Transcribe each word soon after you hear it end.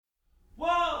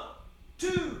2,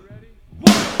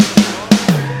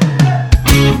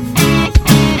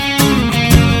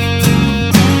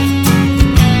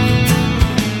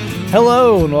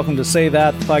 Hello, and welcome to Say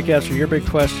That, the podcast where your big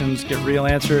questions get real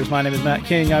answers. My name is Matt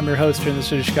King. I'm your host here in the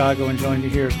city of Chicago, and joining me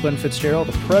here is Glenn Fitzgerald,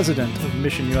 the president of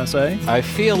Mission USA. I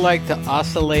feel like the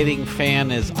oscillating fan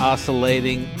is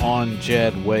oscillating on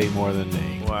Jed way more than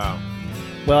me. Wow.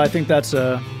 Well, I think that's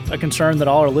a concern that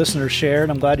all our listeners share,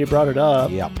 and I'm glad you brought it up.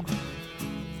 Yep.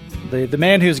 The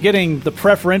man who's getting the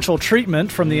preferential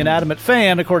treatment from the inanimate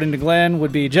fan, according to Glenn,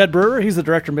 would be Jed Brewer. He's the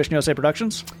director of Mission USA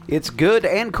Productions. It's good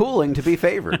and cooling to be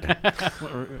favored.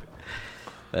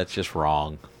 That's just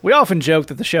wrong. We often joke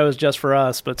that the show is just for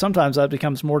us, but sometimes that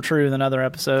becomes more true than other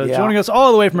episodes. Yeah. Joining us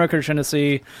all the way from Oak Ridge,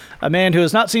 Tennessee, a man who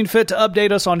has not seen fit to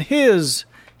update us on his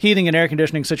heating and air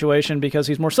conditioning situation because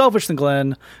he's more selfish than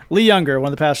Glenn, Lee Younger,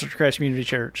 one of the pastors of Christ Community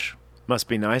Church. Must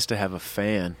be nice to have a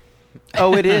fan.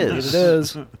 Oh, it is. It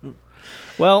is.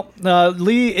 Well,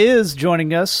 Lee is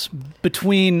joining us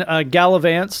between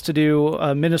gallivants to do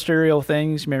ministerial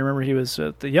things. You may remember he was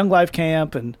at the Young Life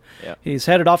Camp, and he's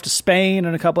headed off to Spain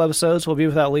in a couple episodes. We'll be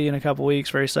without Lee in a couple weeks.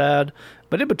 Very sad.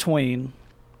 But in between,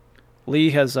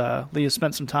 Lee has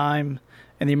spent some time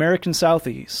in the American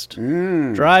Southeast,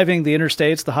 driving the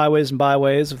interstates, the highways and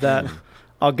byways of that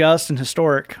august and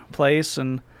historic place.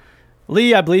 And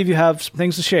Lee, I believe you have some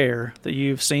things to share that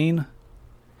you've seen.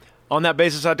 On that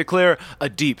basis, I declare a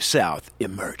Deep South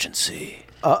emergency.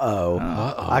 Uh-oh.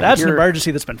 That's an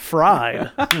emergency that's been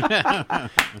fried.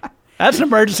 That's an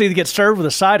emergency that gets served with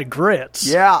a side of grits.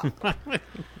 Yeah.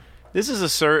 This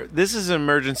is an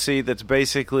emergency that's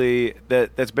basically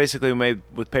made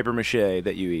with paper mache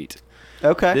that you eat.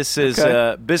 Okay. This is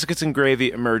biscuits and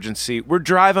gravy emergency. We're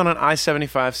driving on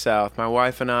I-75 South. My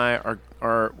wife and I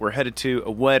we're headed to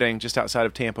a wedding just outside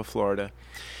of Tampa, Florida.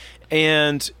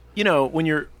 And you know, when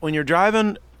you're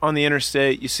driving on the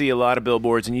interstate, you see a lot of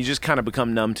billboards, and you just kind of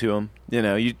become numb to them. You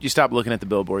know, you stop looking at the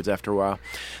billboards after a while.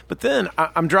 But then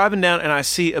I'm driving down, and I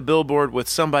see a billboard with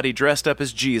somebody dressed up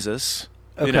as Jesus.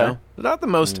 Okay. You know, not the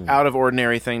most out of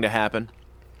ordinary thing to happen.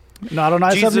 Not on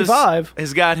I-75. Jesus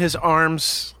has got his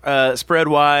arms spread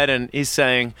wide, and he's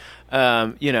saying,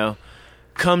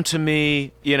 come to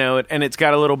me, and it's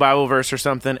got a little Bible verse or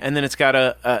something, and then it's got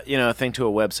a thing to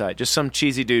a website. Just some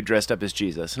cheesy dude dressed up as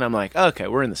Jesus. And I'm like, okay,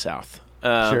 we're in the South.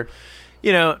 Sure.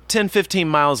 10, 15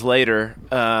 miles later,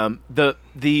 the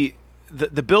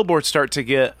billboards start to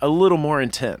get a little more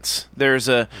intense. There's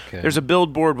a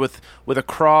billboard with a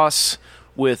cross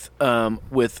with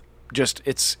just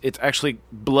it's actually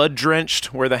blood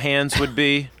drenched where the hands would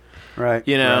be. Right.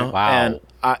 Right. Wow.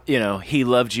 And he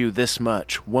loved you this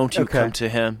much. Won't you come to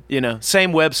him?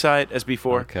 Same website as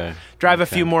before. Okay. Drive a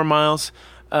few more miles.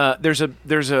 There's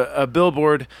a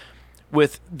billboard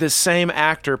with the same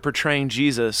actor portraying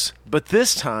Jesus, but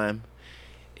this time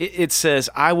it says,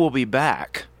 "I will be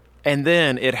back," and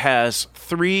then it has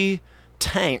 3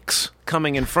 tanks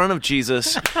coming in front of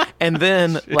Jesus, and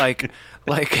then like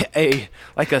a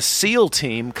SEAL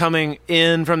team coming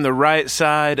in from the right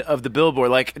side of the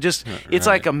billboard. It's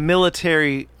like a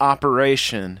military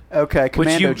operation. Okay,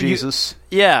 Commando Jesus.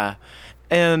 Yeah.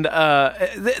 And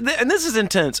and this is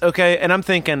intense, okay? And I'm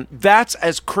thinking, that's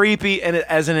as creepy and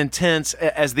as an intense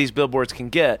as these billboards can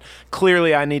get.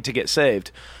 Clearly, I need to get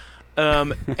saved.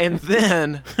 And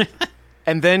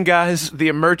then, guys, the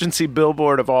emergency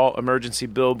billboard of all emergency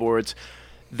billboards,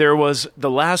 the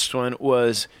last one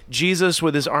was Jesus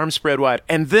with his arms spread wide.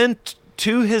 And then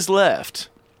to his left,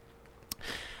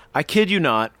 I kid you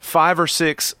not, 5 or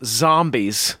 6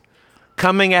 zombies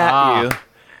coming at you.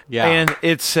 Yeah. And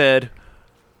it said,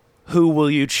 "Who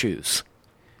will you choose?"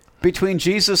 Between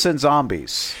Jesus and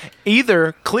zombies.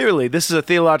 Either, clearly, this is a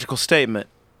theological statement.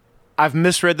 I've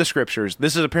misread the scriptures.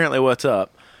 This is apparently what's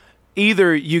up.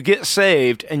 Either you get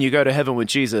saved and you go to heaven with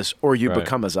Jesus, or you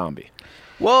become a zombie.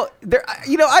 Well,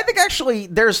 I think actually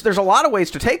there's a lot of ways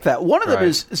to take that. One of them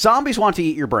is zombies want to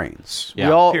eat your brains.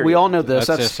 Yeah, we all know this.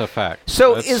 That's just a fact.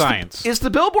 So that's science. Is the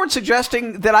billboard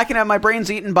suggesting that I can have my brains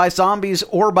eaten by zombies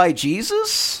or by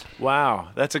Jesus? Wow,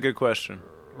 that's a good question.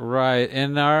 Right,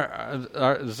 and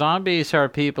our zombies are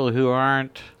people who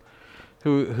aren't,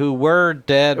 who were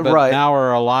dead but now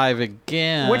are alive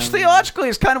again. Which theologically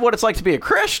is kind of what it's like to be a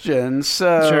Christian.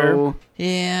 So, Sure.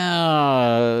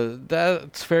 Yeah,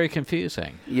 that's very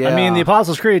confusing. Yeah. I mean, the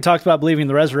Apostles' Creed talks about believing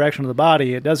the resurrection of the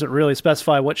body. It doesn't really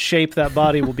specify what shape that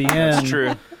body will be in. That's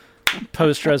true.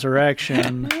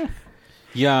 Post-resurrection.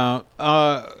 Yeah,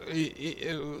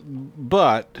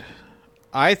 but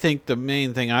I think the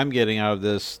main thing I'm getting out of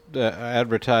this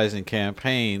advertising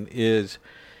campaign is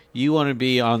you want to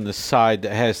be on the side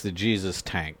that has the Jesus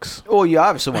tanks. Oh, you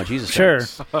obviously want Jesus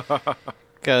tanks.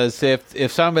 Because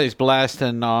if somebody's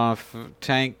blasting off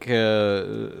tank,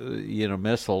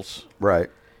 missiles, right,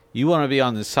 you want to be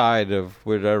on the side of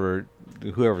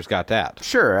whoever's got that.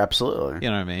 Sure, absolutely. You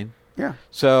know what I mean? Yeah.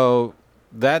 So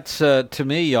that's to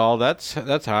me, y'all. That's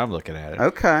how I'm looking at it.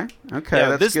 Okay,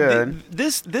 yeah, that's good.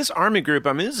 This army group,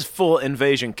 I mean, this is full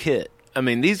invasion kit. I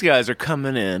mean, these guys are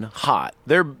coming in hot.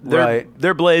 They're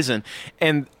blazing,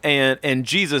 and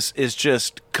Jesus is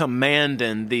just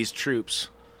commanding these troops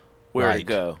where to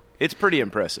go. It's pretty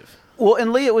impressive. Well,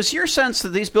 and Lee, it was your sense that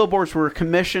these billboards were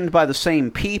commissioned by the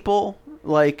same people.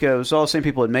 Like it was all the same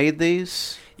people that made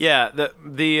these. Yeah,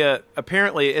 the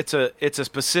apparently it's a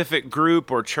specific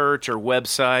group or church or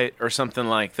website or something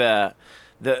like that.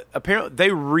 Apparently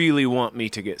they really want me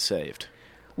to get saved.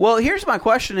 Well, here's my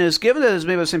question: is given that it's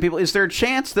made by the same people, is there a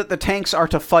chance that the tanks are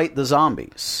to fight the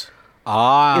zombies?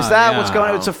 Is that what's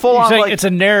going on? It's a full-on, it's a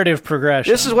narrative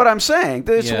progression. This is what I'm saying.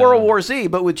 It's World War Z,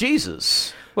 but with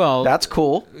Jesus. Well, that's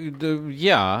cool.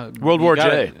 World War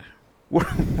J.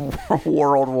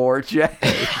 World War J.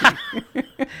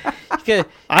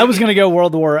 I was going to go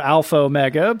World War Alpha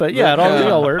Omega, but it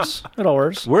all works. It all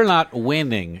works. We're not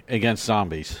winning against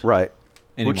zombies, right?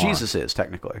 Anymore. Well, Jesus is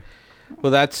technically.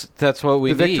 Well, that's what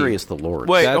we need. The victory is the Lord's.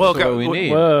 Wait, that's what we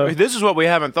need. This is what we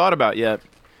haven't thought about yet.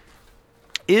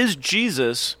 Is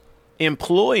Jesus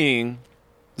employing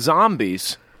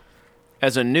zombies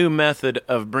as a new method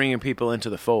of bringing people into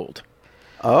the fold?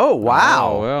 Oh,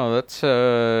 wow. Oh, well, that's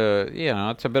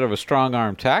it's a bit of a strong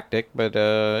arm tactic, but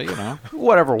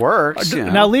whatever works.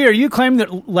 Now, Lee, are you claiming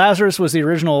that Lazarus was the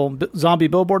original zombie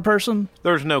billboard person?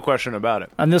 There's no question about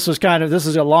it. And this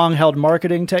is a long held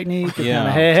marketing technique.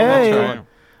 Yeah, hey, right.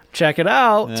 Check it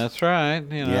out. That's right.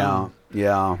 Yeah.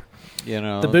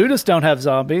 The Buddhists don't have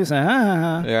zombies.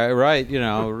 Yeah, right.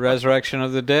 Resurrection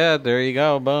of the dead. There you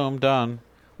go. Boom, done.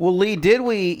 Well, Lee, did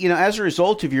we, as a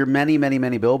result of your many, many,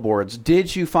 many billboards,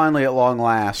 did you finally at long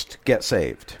last get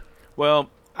saved?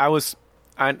 Well, I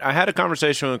had a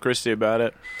conversation with Christy about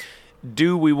it.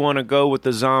 Do we want to go with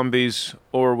the zombies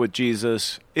or with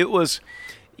Jesus? It was,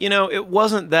 it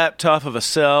wasn't that tough of a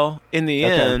sell. In the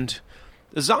end,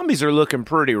 the zombies are looking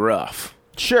pretty rough.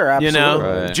 Sure, absolutely.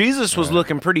 Right. Jesus was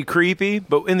looking pretty creepy,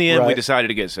 but in the end, we decided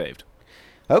to get saved.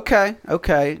 Okay.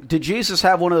 Did Jesus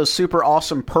have one of those super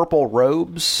awesome purple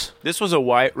robes? This was a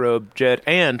white robe, Jed,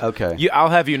 and I'll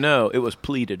have you know, it was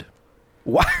pleated.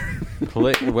 What? Well,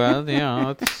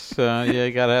 it's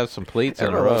you got to have some pleats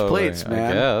in a robe. Pleats,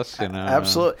 man. I guess,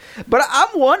 Absolutely. But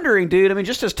I'm wondering, dude, I mean,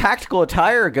 just as tactical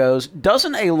attire goes,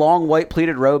 doesn't a long white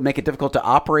pleated robe make it difficult to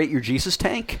operate your Jesus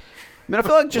tank? I mean, I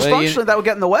feel like just functionally that would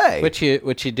get in the way. What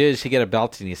you do is you get a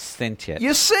belt and you cinch it.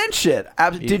 You cinch it.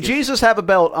 Did Jesus have a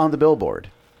belt on the billboard?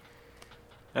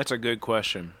 That's a good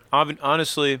question.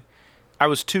 Honestly, I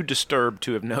was too disturbed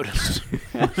to have noticed.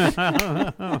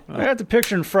 I got the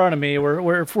picture in front of me.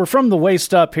 We're from the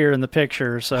waist up here in the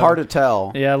picture. So hard to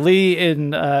tell. Yeah, Lee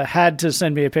had to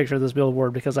send me a picture of this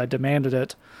billboard because I demanded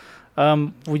it.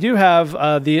 We do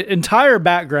have the entire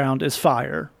background is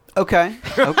fire. Okay.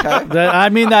 I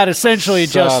mean that essentially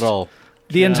subtle. Just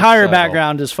the entire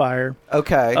background is fire.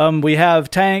 Okay. We have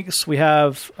tanks. We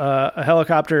have a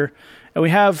helicopter. And we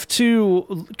have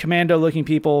two commando-looking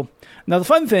people. Now, the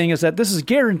fun thing is that this is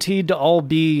guaranteed to all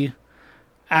be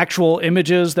actual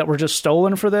images that were just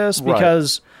stolen for this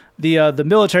because the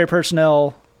military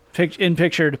personnel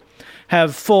pictured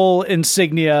have full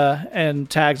insignia and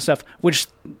tags and stuff, which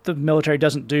the military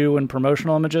doesn't do in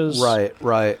promotional images.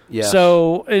 Right, yes.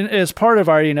 So, as part of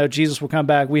our, Jesus will come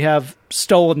back, we have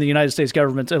stolen the United States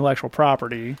government's intellectual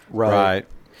property. Right.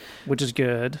 Which is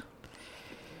good.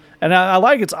 And I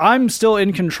like it. I'm still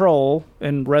in control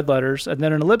in red letters, and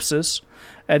then an ellipsis,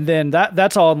 and then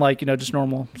that's all in just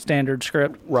normal standard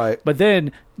script. Right. But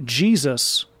then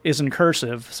Jesus is in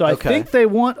cursive, so I think they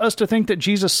want us to think that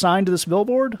Jesus signed this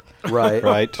billboard. Right.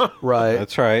 Right.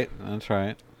 That's right.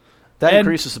 That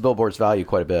increases the billboard's value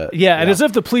quite a bit. Yeah, and as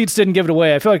if the pleats didn't give it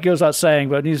away, I feel like it goes without saying,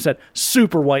 but he said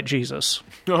super white Jesus.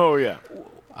 Oh yeah.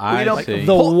 I see.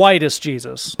 The whitest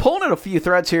Jesus. Pulling at a few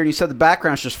threads here, and you said the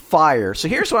background's just fire. So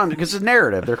here's what because it's a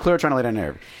narrative. They're clearly trying to lay down a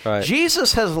narrative. Right.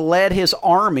 Jesus has led his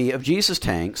army of Jesus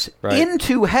tanks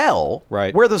into hell,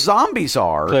 where the zombies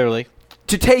are. Clearly.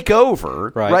 To take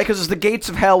over, right? Because the gates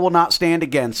of hell will not stand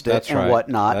against it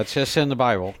whatnot. That's just in the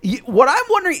Bible. What I'm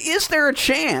wondering, is there a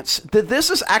chance that this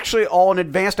is actually all an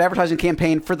advanced advertising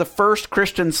campaign for the first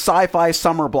Christian sci-fi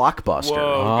summer blockbuster?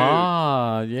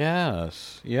 Whoa,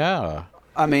 yes. Yeah.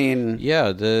 I mean,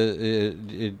 yeah,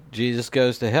 Jesus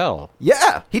goes to hell.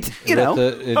 Yeah,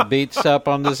 it beats up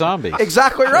on the zombies.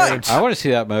 Exactly right. I want to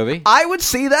see that movie. I would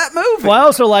see that movie. Well, I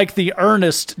also like the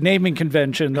earnest naming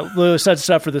convention that Lewis sets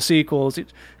up for the sequels.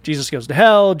 Jesus goes to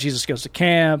hell. Jesus goes to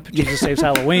camp. Jesus saves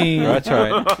Halloween. That's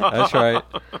right.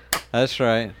 That's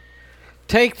right.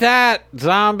 Take that,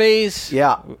 zombies.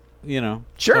 Yeah. Sure.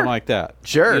 Something like that.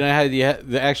 Sure. You know how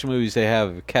the action movies, they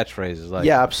have catchphrases like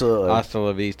absolutely. Hasta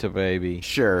la vista, baby.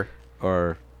 Sure.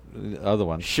 Or the other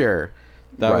one. Sure.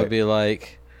 That would be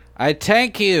like, I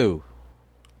tank you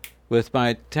with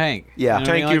my tank. Yeah.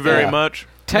 Thank you very much.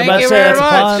 Thank you very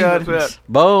much.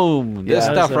 Boom. This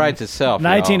stuff writes itself.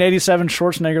 1987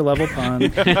 Schwarzenegger level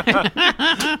pun.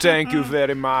 Thank you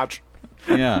very much.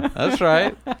 Yeah, that's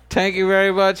right. Thank you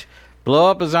very much.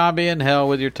 Blow up a zombie in hell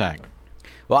with your tank.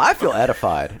 Well, I feel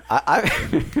edified.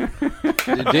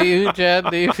 Do you, Jed?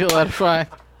 Do you feel edified?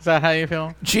 Is that how you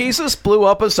feel? Jesus blew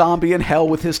up a zombie in hell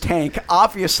with his tank.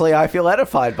 Obviously, I feel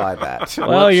edified by that.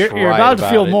 Well, you're about to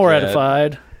feel more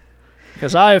edified.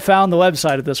 Because I have found the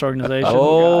website of this organization.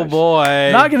 Oh, boy.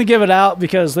 Not going to give it out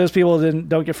because those people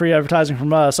don't get free advertising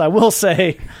from us. I will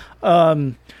say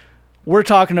we're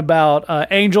talking about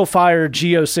Angel Fire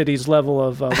GeoCities level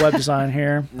of web design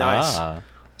here. Nice.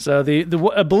 So the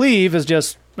Believe is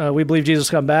just we believe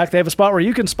Jesus come back. They have a spot where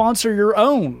you can sponsor your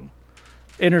own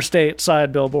interstate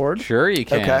side billboard. Sure you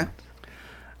can. Okay.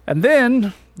 And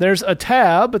then there's a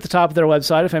tab at the top of their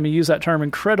website, if I may use that term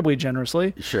incredibly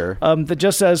generously. Sure. That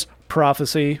just says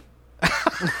prophecy.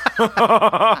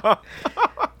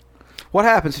 What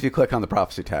happens if you click on the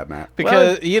prophecy tab, Matt?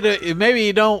 Because maybe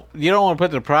you don't want to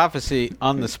put the prophecy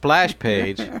on the splash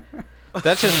page.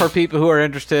 That's just for people who are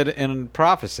interested in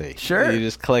prophecy. Sure. You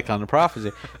just click on the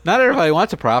prophecy. Not everybody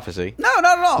wants a prophecy. No,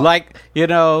 not at all. Like,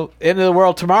 end of the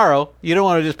world tomorrow, you don't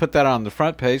want to just put that on the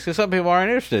front page because some people aren't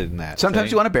interested in that. Sometimes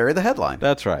you want to bury the headline.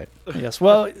 That's right. Yes.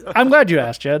 Well, I'm glad you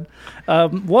asked, Jed.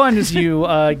 One is you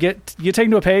get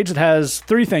taken to a page that has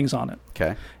 3 things on it.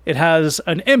 Okay. It has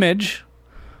an image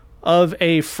of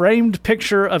a framed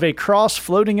picture of a cross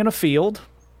floating in a field.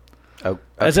 Oh, okay.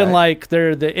 As in, like,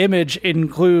 the image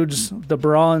includes the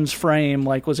bronze frame,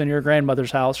 like was in your grandmother's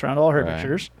house around all her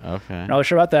pictures. Okay. Not really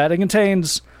sure about that. It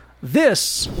contains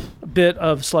this bit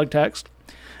of slug text.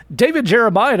 David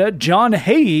Jeremiah, John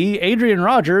Hagee, Adrian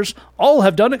Rogers, all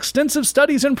have done extensive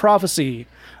studies in prophecy.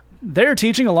 Their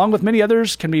teaching, along with many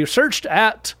others, can be searched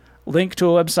at link to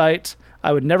a website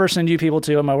I would never send you people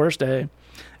to on my worst day.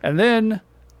 And then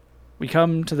we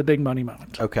come to the big money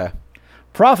moment. Okay.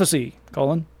 Prophecy, :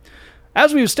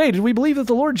 as we have stated, we believe that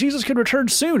the Lord Jesus could return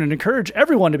soon and encourage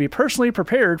everyone to be personally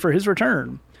prepared for his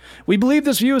return. We believe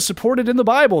this view is supported in the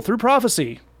Bible through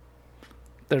prophecy.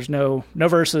 There's no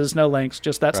verses, no links,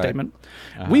 just that statement.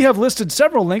 We have listed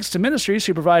several links to ministries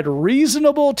who provide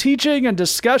reasonable teaching and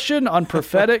discussion on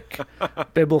prophetic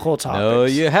biblical topics. No,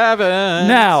 you haven't.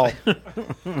 Now,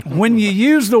 when you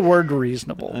use the word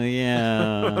reasonable,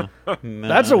 no.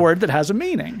 That's a word that has a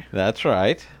meaning. That's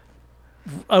right.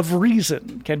 Of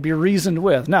reason, can be reasoned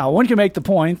with. Now, one can make the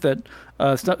point that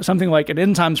something like an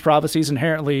end times prophecy is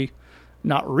inherently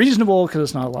not reasonable because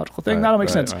it's not a logical thing. That'll make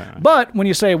sense. Right. But when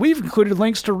you say we've included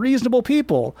links to reasonable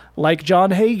people like John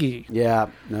Hagee. Yeah,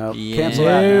 no. Cancel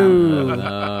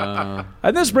that.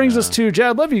 And this brings us to, Jed,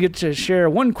 I'd love you to get to share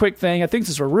one quick thing. I think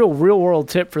this is a real world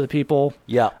tip for the people.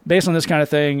 Yeah. Based on this kind of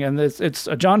thing, and it's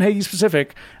a John Hagee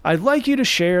specific. I'd like you to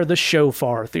share the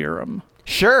shofar theorem.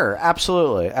 Sure,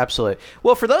 absolutely.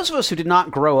 Well, for those of us who did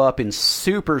not grow up in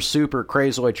super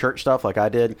crazoid church stuff like I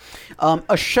did,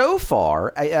 a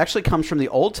shofar actually comes from the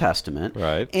Old Testament.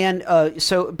 Right. And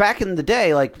so back in the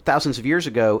day, like thousands of years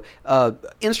ago,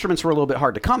 instruments were a little bit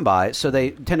hard to come by, so they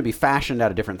tend to be fashioned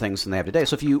out of different things than they have today.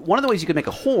 So one of the ways you could make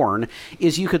a horn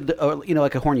is you could,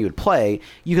 like a horn you would play,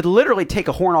 you could literally take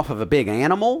a horn off of a big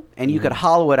animal, and you could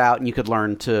hollow it out, and you could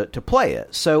learn to play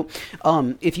it. So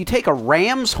if you take a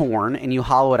ram's horn and you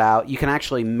hollow it out, you can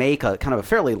actually make a kind of a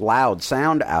fairly loud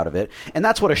sound out of it, and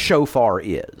that's what a shofar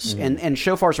is. And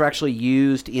shofars are actually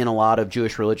used in a lot of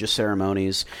Jewish religious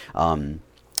ceremonies and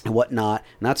whatnot,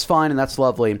 and that's fine and that's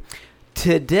lovely.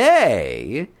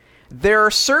 Today, there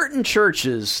are certain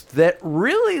churches that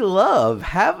really love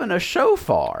having a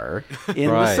shofar in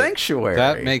the sanctuary.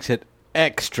 That makes it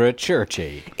extra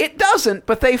churchy. It doesn't,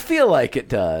 but they feel like it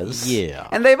does. Yeah.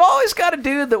 And they've always got a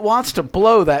dude that wants to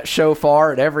blow that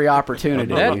shofar at every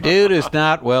opportunity. That dude is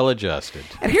not well adjusted.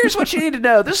 And here's what you need to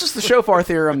know. This is the shofar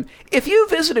theorem. If you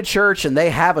visit a church and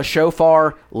they have a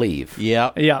shofar, leave.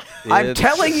 Yeah. Yeah. I'm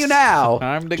telling you now.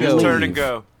 Time to Just go. turn and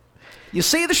go. You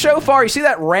see the shofar? You see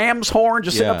that ram's horn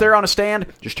just sitting up there on a stand?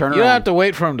 Just turn around. You don't have to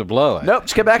wait for him to blow it. Nope,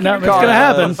 just get back in your car. It's going to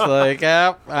happen. It's like,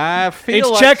 I feel it's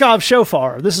like... Chekhov's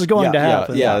shofar. This is going to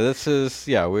happen. This is...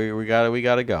 Yeah, we got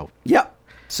to go. Yep.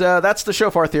 So that's the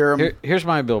shofar theorem. Here's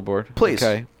my billboard. Please.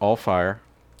 Okay, all fire.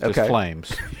 Just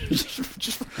flames.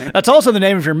 That's also the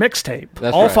name of your mixtape.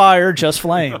 All right. fire, just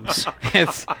flames.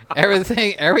 It's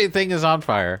everything. Everything is on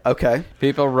fire. Okay.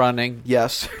 People running.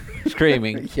 Yes.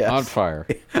 Screaming. Yes. On fire.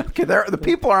 Okay. The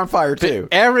people are on fire too.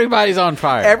 Everybody's on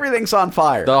fire. Everything's on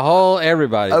fire.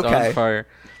 Everybody's on fire.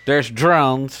 There's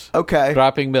drones. Okay.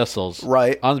 Dropping missiles.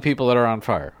 Right. On the people that are on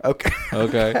fire. Okay.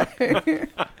 Okay.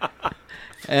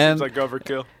 And Seems like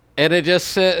overkill. And it just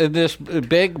said in this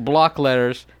big block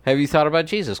letters, "Have you thought about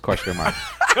Jesus?" ?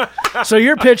 So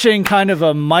you're pitching kind of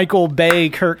a Michael Bay,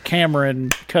 Kirk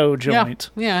Cameron co-joint.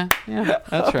 Yeah,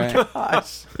 that's right.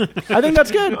 I think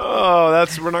that's good. Oh,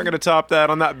 we're not going to top that.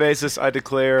 On that basis, I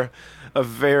declare a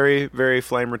very, very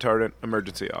flame retardant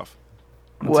emergency off.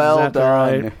 That's exactly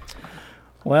done. Right.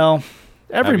 Well,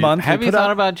 every month. Have you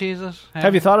thought about Jesus?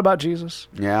 Have you thought about Jesus?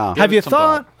 Yeah. Have you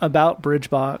thought about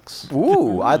Bridgebox?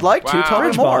 Ooh, I'd like to. Tell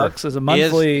me more. Bridgebox is a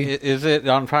monthly. Is it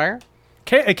on fire?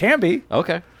 It can be.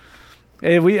 Okay.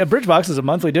 Bridgebox is a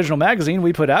monthly digital magazine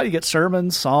we put out. You get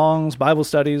sermons, songs, Bible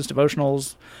studies,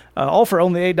 devotionals, all for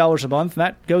only $8 a month. And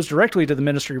that goes directly to the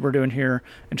ministry we're doing here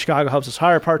in Chicago. Helps us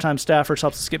hire part-time staffers,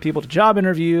 helps us get people to job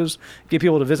interviews, get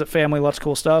people to visit family, lots of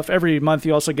cool stuff. Every month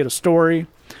you also get a story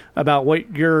about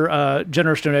what your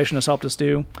generous donation has helped us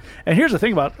do. And here's the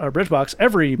thing about our Bridgebox.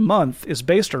 Every month is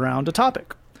based around a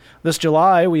topic. This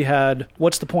July we had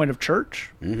What's the Point of Church?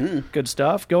 Mm-hmm. Good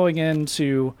stuff. Going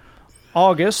into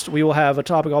August, we will have a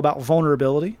topic all about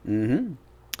vulnerability. Mm-hmm.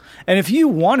 And if you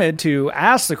wanted to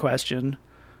ask the question,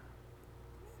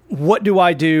 what do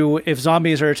I do if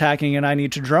zombies are attacking and I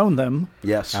need to drone them?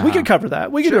 Yes. We could cover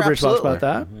that. We could do a Bridgebox about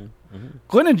that. Mm-hmm.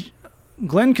 Mm-hmm.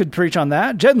 Glenn could preach on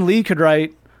that. Jed and Lee could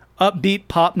write upbeat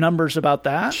pop numbers about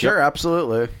that. Sure,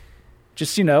 absolutely.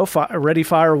 Just, Ready,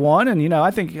 Fire, One. And,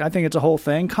 I think it's a whole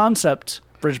thing. Concept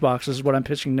Bridgebox is what I'm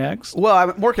pitching next. Well,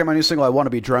 I'm working on my new single, I Want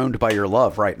to Be Droned by Your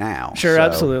Love, right now. Sure, so.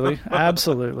 Absolutely.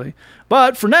 Absolutely.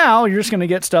 But for now, you're just going to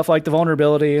get stuff like the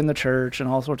vulnerability in the church and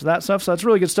all sorts of that stuff. So that's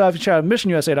really good stuff. You check out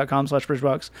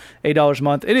missionusa.com/Bridgebox, $8 a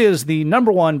month. It is the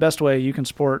number one best way you can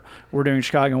support what we're doing in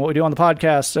Chicago and what we do on the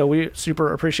podcast. So we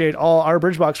super appreciate all our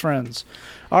Bridgebox friends.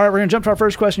 All right, we're going to jump to our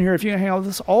first question here. If you can hang out with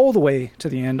us all the way to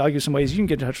the end, I'll give you some ways you can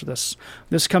get in touch with us.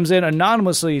 This comes in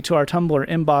anonymously to our Tumblr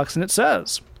inbox, and it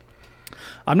says,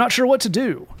 I'm not sure what to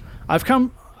do. I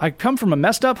come from a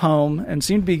messed up home and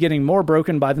seem to be getting more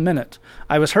broken by the minute.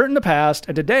 I was hurt in the past,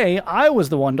 and today I was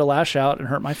the one to lash out and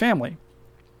hurt my family.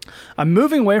 I'm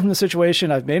moving away from the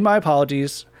situation. I've made my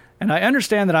apologies, and I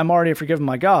understand that I'm already forgiven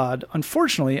by God.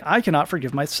 Unfortunately, I cannot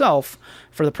forgive myself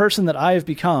for the person that I have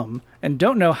become and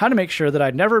don't know how to make sure that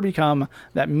I'd never become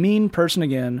that mean person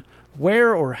again.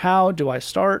 Where or how do I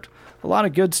start? A lot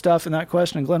of good stuff in that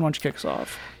question, and Glenn, why don't you kick us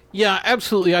off? Yeah,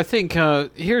 absolutely. I think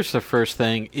here's the first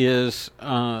thing is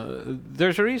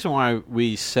there's a reason why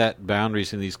we set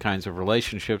boundaries in these kinds of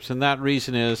relationships, and that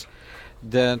reason is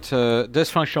that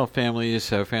dysfunctional families,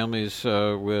 families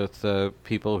with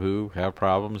people who have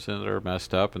problems and are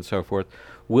messed up and so forth,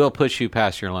 will push you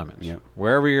past your limits. Yep.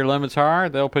 Wherever your limits are,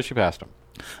 they'll push you past them.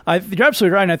 You're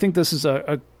absolutely right, and I think this is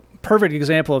a perfect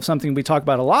example of something we talk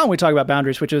about a lot when we talk about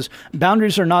boundaries, which is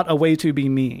boundaries are not a way to be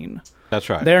mean. That's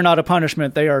right. They're not a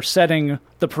punishment. They are setting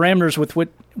the parameters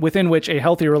within which a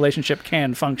healthy relationship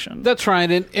can function. That's right.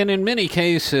 And in many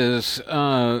cases,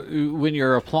 when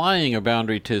you're applying a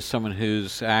boundary to someone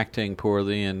who's acting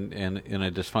poorly and in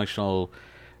a dysfunctional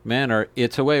manner,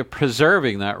 it's a way of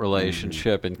preserving that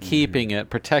relationship and keeping it,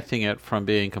 protecting it from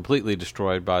being completely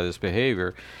destroyed by this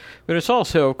behavior. But it's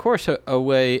also, of course, a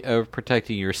way of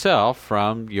protecting yourself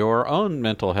from your own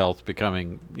mental health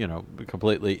becoming,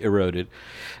 completely eroded.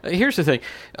 Here's the thing.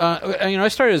 I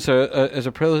started as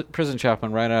a prison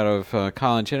chaplain right out of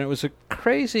college, and it was a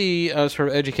crazy sort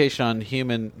of education on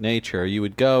human nature. You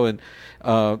would go and,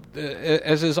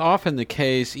 as is often the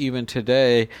case even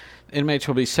today, inmates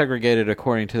will be segregated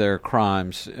according to their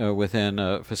crimes within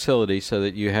a facility so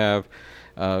that you have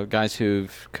guys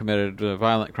who've committed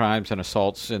violent crimes and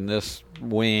assaults in this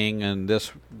wing, and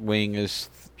this wing is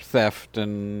theft,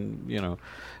 and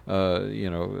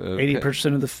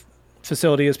 80% of the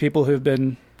facility is people who've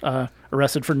been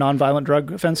arrested for nonviolent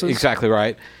drug offenses. Exactly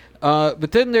right.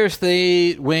 But then there's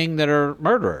the wing that are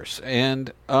murderers,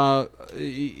 and in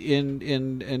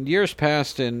years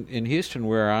past in Houston,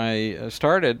 where I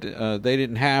started, they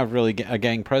didn't have really a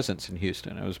gang presence in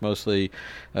Houston. It was mostly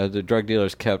the drug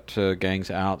dealers kept gangs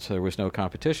out, so there was no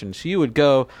competition. So you would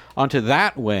go onto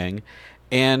that wing,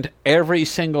 and every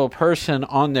single person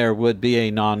on there would be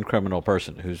a non-criminal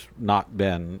person who's not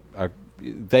been.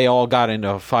 They all got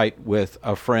into a fight with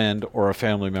a friend or a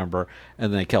family member,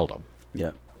 and they killed them.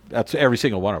 Yeah. That's every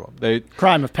single one of them.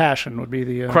 Crime of passion would be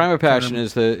the crime of passion term.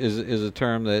 is a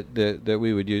term that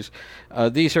we would use.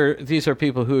 These are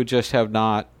people who just have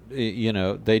not,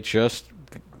 they just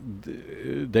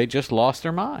lost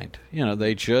their mind.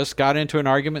 They just got into an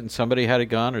argument and somebody had a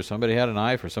gun or somebody had a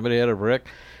knife or somebody had a brick,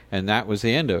 and that was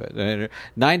the end of it.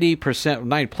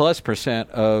 90%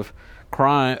 of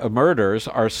murders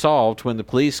are solved when the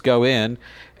police go in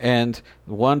and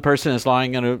one person is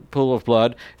lying in a pool of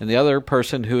blood and the other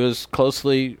person who is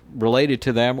closely related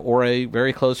to them or a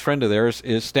very close friend of theirs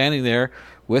is standing there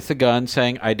with the gun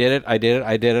saying, I did it,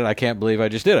 I can't believe I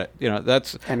just did it.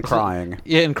 That's and crying.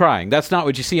 Yeah, and crying. That's not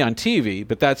what you see on TV,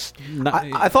 but that's not,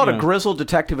 I thought a grizzled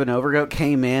detective in overcoat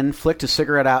came in, flicked his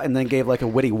cigarette out, and then gave like a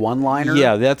witty one-liner.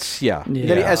 Yeah, that's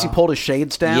As he pulled his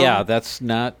shades down. Yeah, that's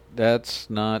not.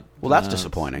 Well, that's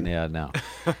disappointing. Yeah, no,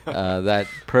 that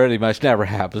pretty much never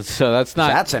happens. So that's not.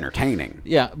 That's entertaining.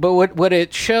 Yeah, but what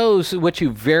it shows, what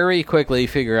you very quickly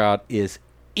figure out is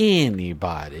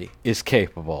anybody is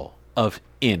capable of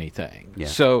anything. Yeah.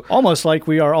 So almost like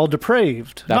we are all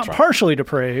depraved, not right. partially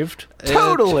depraved.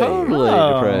 Totally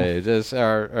depraved, as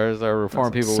our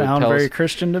Reformed people would tell us. Sound very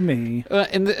Christian to me.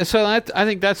 So I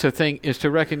think that's the thing, is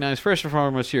to recognize first and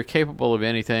foremost you're capable of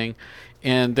anything,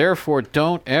 and therefore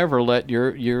don't ever let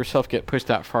yourself get pushed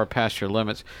that far past your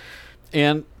limits.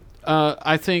 And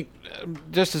I think,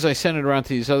 just as I send it around to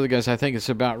these other guys, I think it's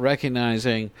about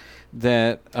recognizing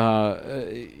that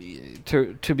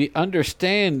to be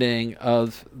understanding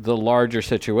of the larger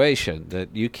situation,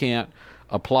 that you can't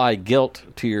apply guilt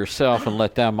to yourself and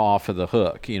let them off of the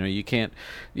hook. You can't.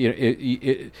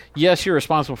 Yes, you're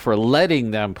responsible for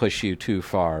letting them push you too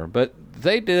far, but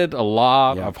they did a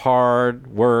lot of hard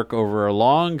work over a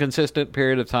long, consistent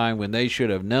period of time when they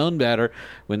should have known better,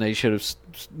 when they should have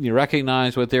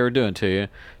recognized what they were doing to you,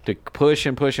 to push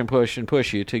and push and push and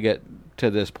push you to get to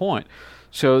this point.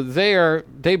 So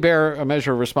they bear a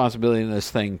measure of responsibility in this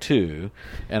thing too,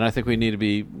 and I think we need to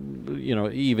be,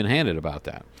 even-handed about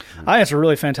that. I think it's a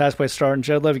really fantastic way to start, and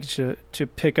Jed, I'd love you to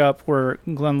pick up where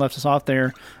Glenn left us off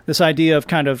there. This idea of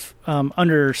kind of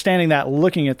understanding that,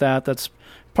 looking at that. That's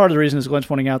part of the reason, as Glenn's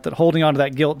pointing out, that holding on to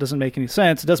that guilt doesn't make any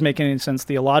sense. It doesn't make any sense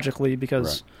theologically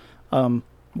because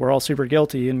we're all super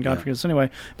guilty and God forgives us anyway.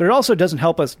 But it also doesn't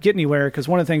help us get anywhere, because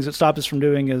one of the things that stops us from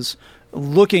doing is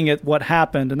looking at what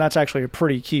happened, and that's actually a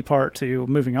pretty key part to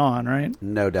moving on, right?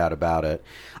 No doubt about it.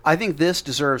 I think this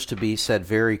deserves to be said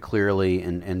very clearly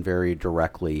and very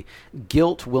directly.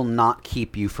 Guilt will not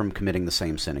keep you from committing the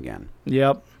same sin again.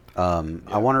 Yep.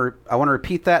 I want to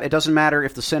repeat that. It doesn't matter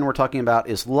if the sin we're talking about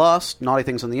is lust, naughty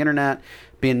things on the internet,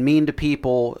 being mean to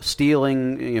people,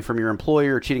 stealing from your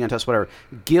employer, cheating on tests, whatever.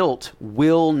 Guilt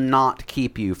will not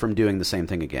keep you from doing the same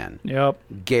thing again. Yep.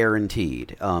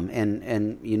 Guaranteed.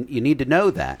 And you need to know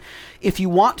that. If you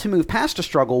want to move past a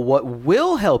struggle, what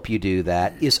will help you do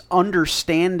that is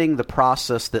understanding the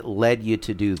process that led you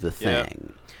to do the thing.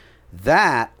 Yeah.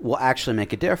 That will actually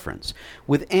make a difference.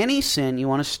 With any sin, you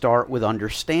want to start with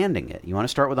understanding it. You want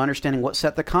to start with understanding what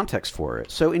set the context for it.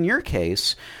 So in your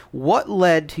case, what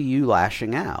led to you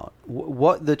lashing out?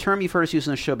 What the term you've heard us use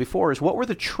in the show before is, what were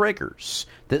the triggers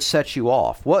that set you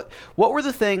off? What were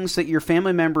the things that your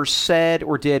family members said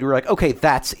or did? We're like, okay,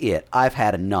 that's it. I've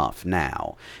had enough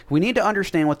now. We need to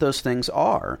understand what those things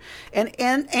are.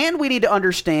 And we need to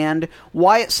understand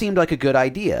why it seemed like a good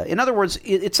idea. In other words,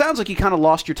 it sounds like you kind of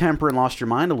lost your temper and lost your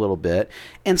mind a little bit.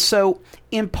 And so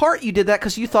in part, you did that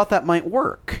because you thought that might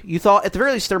work. You thought, at the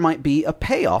very least, there might be a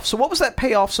payoff. So what was that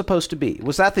payoff supposed to be?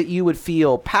 Was that you would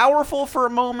feel powerful for a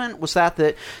moment? Was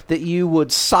that you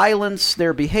would silence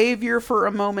their behavior for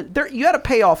a moment? You had a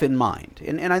payoff in mind.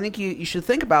 And I think you should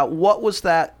think about, what was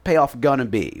that payoff going to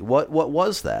be? What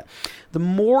was that? The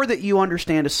more that you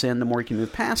understand a sin, the more you can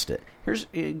move past it. Give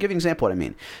you an example of what I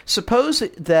mean. Suppose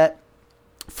that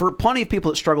for plenty of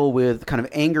people that struggle with kind of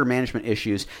anger management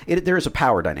issues, there is a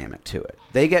power dynamic to it.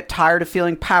 They get tired of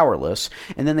feeling powerless,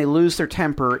 and then they lose their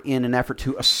temper in an effort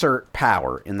to assert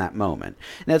power in that moment.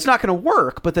 Now, it's not going to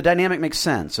work, but the dynamic makes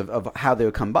sense of how they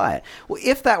would come by it. Well,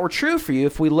 if that were true for you,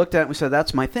 if we looked at it and we said,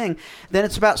 that's my thing, then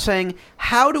it's about saying,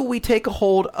 how do we take a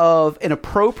hold of an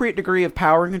appropriate degree of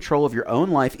power and control of your own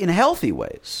life in healthy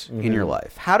ways in your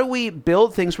life? How do we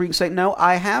build things where you can say, no,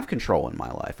 I have control in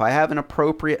my life. I have an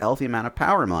appropriate, healthy amount of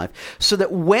power in my life, so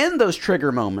that when those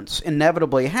trigger moments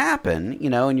inevitably happen,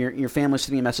 and your family's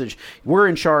sending a message, we're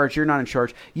in charge, you're not in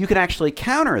charge, you can actually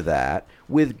counter that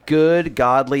with good,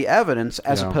 godly evidence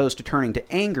as opposed to turning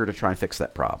to anger to try and fix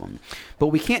that problem. But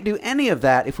we can't do any of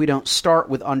that if we don't start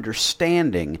with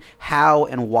understanding how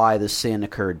and why the sin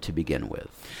occurred to begin with.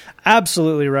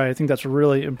 Absolutely right. I think that's a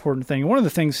really important thing. One of the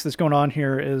things that's going on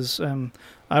here is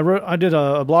I did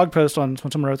a blog post on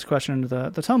when someone wrote this question into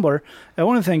the Tumblr, and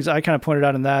one of the things I kind of pointed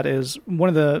out in that is one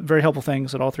of the very helpful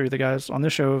things that all three of the guys on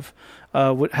this show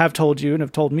have told you and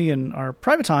have told me in our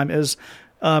private time is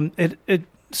it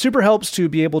super helps to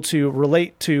be able to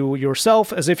relate to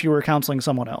yourself as if you were counseling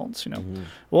someone else.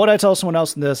 What I tell someone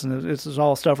else in this, and this is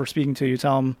all stuff we're speaking to, you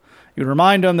tell them, you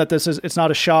remind them that it's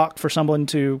not a shock for someone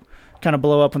to kind of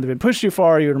blow up when they've been pushed too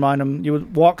far. You would remind them, you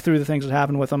would walk through the things that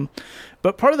happened with them.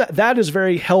 But part of that is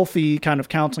very healthy kind of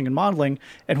counseling and modeling.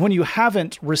 And when you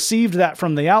haven't received that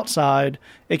from the outside,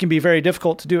 it can be very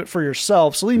difficult to do it for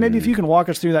yourself. So Lee, maybe if you can walk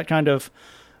us through that kind of,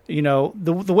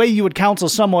 the way you would counsel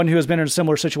someone who has been in a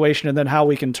similar situation, and then how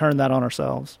we can turn that on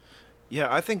ourselves.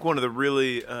 Yeah, I think one of the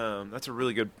really, that's a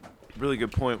really good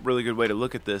point, really good way to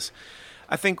look at this.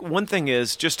 I think one thing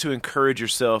is just to encourage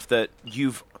yourself that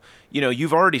you've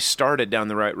already started down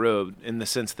the right road in the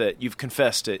sense that you've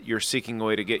confessed it. You're seeking a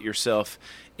way to get yourself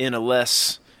in a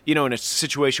less, in a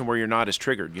situation where you're not as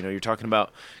triggered. You're talking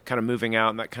about kind of moving out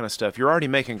and that kind of stuff. You're already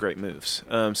making great moves.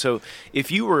 So if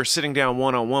you were sitting down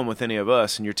one-on-one with any of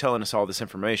us and you're telling us all this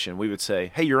information, we would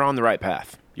say, hey, you're on the right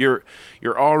path. You're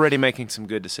already making some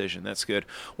good decision. That's good.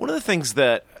 One of the things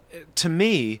that, to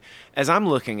me, as I'm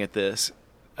looking at this,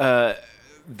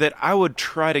 that I would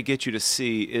try to get you to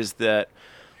see is that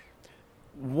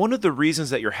one of the reasons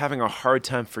that you're having a hard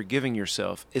time forgiving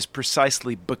yourself is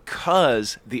precisely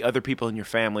because the other people in your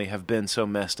family have been so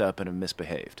messed up and have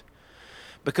misbehaved.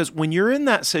 Because when you're in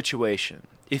that situation,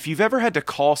 if you've ever had to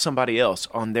call somebody else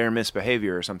on their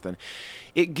misbehavior or something,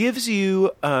 it gives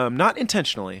you, not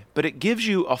intentionally, but it gives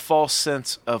you a false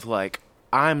sense of like,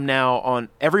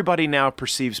 everybody now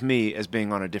perceives me as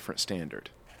being on a different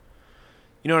standard.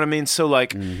 You know what I mean? So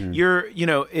like,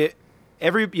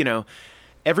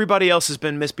 everybody else has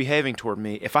been misbehaving toward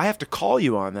me. If I have to call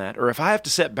you on that, or if I have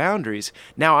to set boundaries,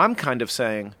 now I'm kind of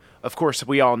saying, of course,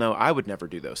 we all know I would never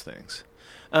do those things.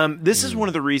 This is one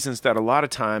of the reasons that a lot of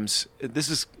times,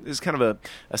 this is kind of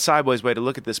a sideways way to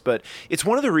look at this, but it's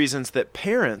one of the reasons that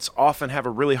parents often have a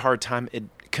really hard time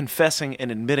confessing and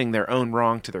admitting their own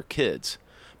wrong to their kids.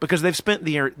 Because they've spent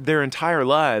their entire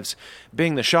lives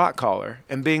being the shot caller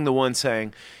and being the one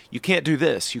saying, you can't do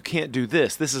this, you can't do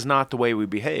this, this is not the way we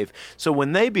behave. So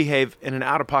when they behave in an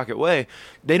out-of-pocket way,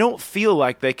 they don't feel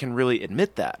like they can really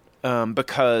admit that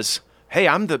because, hey,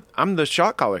 I'm the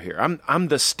shot caller here. I'm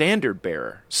the standard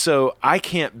bearer, so I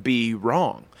can't be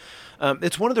wrong.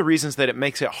 It's one of the reasons that it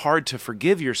makes it hard to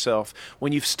forgive yourself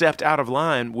when you've stepped out of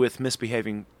line with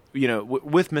misbehaving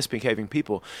with misbehaving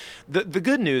people. The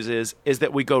good news is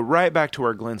that we go right back to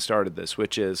where Glenn started this,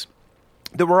 which is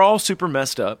that we're all super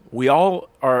messed up. We all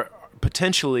are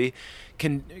potentially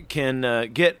can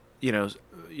get,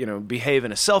 behave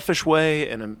in a selfish way,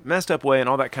 in a messed up way, and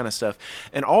all that kind of stuff.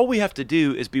 And all we have to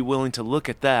do is be willing to look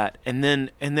at that, and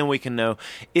then we can know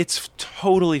it's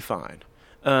totally fine.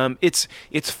 It's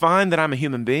fine that I'm a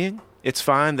human being. It's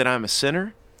fine that I'm a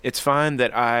sinner. It's fine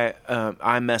that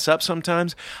I mess up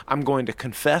sometimes. I'm going to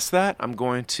confess that. I'm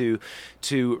going to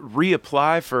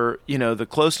reapply for the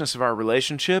closeness of our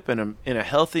relationship in a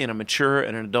healthy and a mature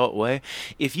and an adult way.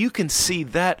 If you can see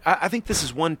that, I think this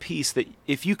is one piece that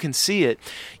if you can see it,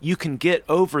 you can get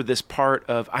over this part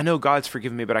of I know God's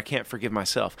forgiven me, but I can't forgive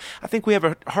myself. I think we have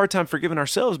a hard time forgiving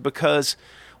ourselves because,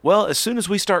 well, as soon as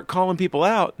we start calling people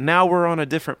out, now we're on a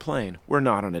different plane. We're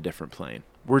not on a different plane.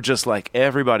 We're just like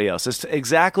everybody else. It's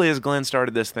exactly as Glenn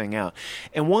started this thing out.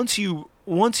 And once you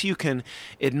can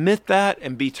admit that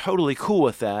and be totally cool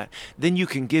with that, then you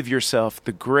can give yourself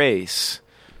the grace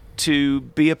to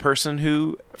be a person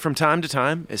who, from time to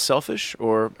time, is selfish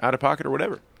or out of pocket or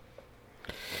whatever.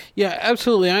 Yeah,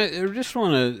 absolutely. I just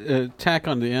want to tack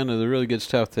on the end of the really good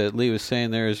stuff that Lee was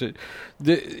saying there is that,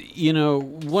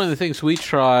 one of the things we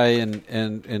try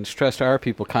and stress to our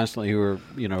people constantly who are,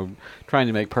 trying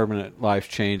to make permanent life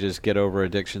changes, get over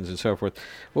addictions and so forth,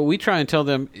 what we try and tell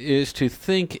them is to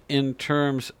think in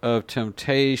terms of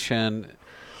temptation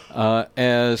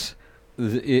as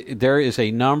there is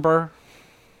a number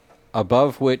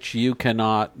above which you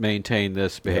cannot maintain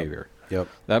this behavior. Yep.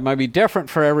 That might be different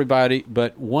for everybody,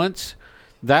 but once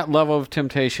that level of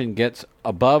temptation gets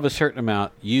above a certain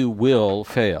amount, you will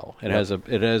fail.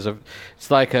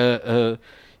 It's like a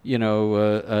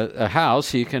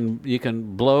house. You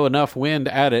can blow enough wind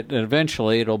at it, and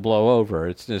eventually it'll blow over.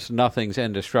 It's just nothing's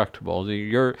indestructible.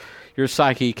 Your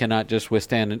psyche cannot just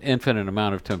withstand an infinite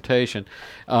amount of temptation.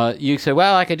 You say,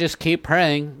 well, I could just keep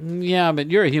praying. Yeah,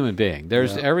 but you're a human being.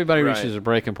 Everybody reaches a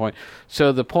breaking point.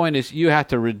 So the point is you have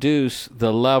to reduce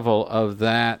the level of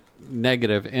that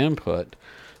negative input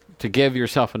to give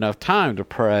yourself enough time to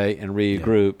pray and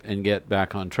regroup and get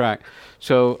back on track.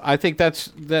 So I think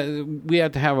we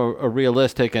have to have a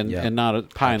realistic and not a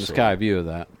pie-in-the-sky view of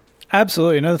that.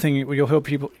 Absolutely. Another thing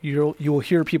you will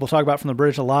hear people talk about from the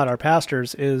bridge a lot, our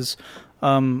pastors, is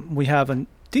we have a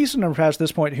decent number of pastors at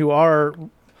this point who are,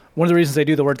 one of the reasons they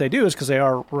do the work they do is because they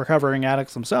are recovering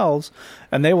addicts themselves.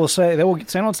 And they will stand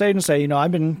on stage and say,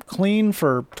 I've been clean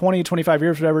for 20, 25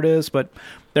 years, whatever it is, but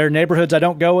there are neighborhoods I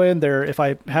don't go in. If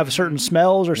I have certain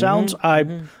smells or sounds,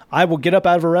 I will get up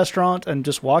out of a restaurant and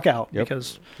just walk out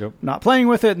because I'm not playing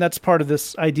with it. And that's part of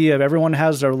this idea of everyone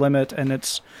has their limit, and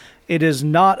it is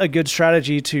not a good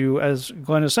strategy to, as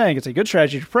Glenn is saying, it's a good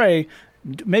strategy to pray.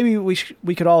 Maybe we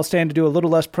could all stand to do a little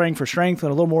less praying for strength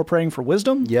and a little more praying for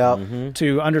wisdom. Yeah.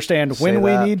 To understand when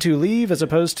we need to leave, as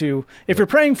opposed to, if you're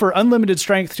praying for unlimited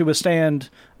strength to withstand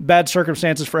bad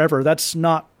circumstances forever, that's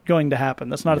not going to happen.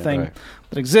 That's not a thing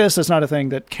that exists. That's not a thing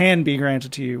that can be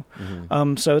granted to you.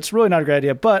 So it's really not a great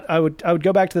idea. But I would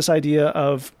go back to this idea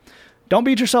of, don't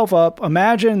beat yourself up.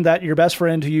 Imagine that your best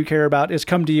friend who you care about is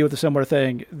come to you with a similar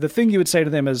thing. The thing you would say to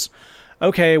them is,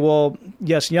 okay, well,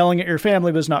 yes, yelling at your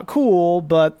family was not cool,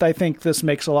 but I think this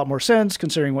makes a lot more sense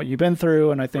considering what you've been through.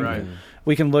 And I think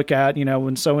we can look at,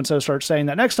 when so-and-so starts saying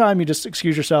that next time, you just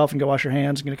excuse yourself and go wash your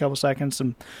hands and get a couple seconds.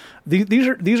 And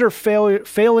these are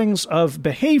failings of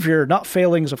behavior, not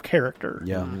failings of character.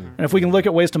 Yeah. And if we can look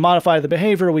at ways to modify the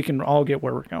behavior, we can all get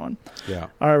where we're going. Yeah.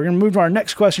 All right, we're going to move to our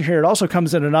next question here. It also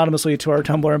comes in anonymously to our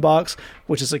Tumblr inbox,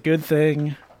 which is a good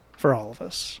thing for all of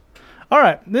us. All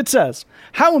right, it says,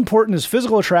 how important is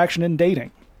physical attraction in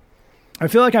dating? I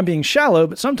feel like I'm being shallow,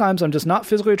 but sometimes I'm just not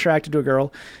physically attracted to a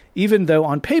girl, even though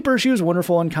on paper she was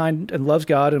wonderful and kind and loves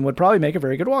God and would probably make a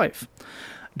very good wife.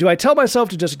 Do I tell myself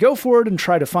to just go for it and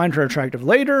try to find her attractive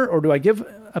later, or do I give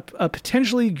a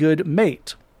potentially good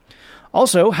mate?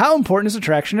 Also, how important is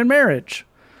attraction in marriage?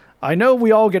 I know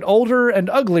we all get older and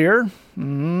uglier,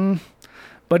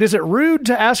 but is it rude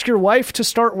to ask your wife to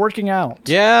start working out?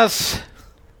 Yes.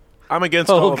 I'm against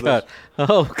all of this.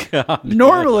 Oh, God.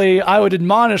 Normally, I would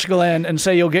admonish Glenn and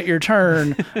say you'll get your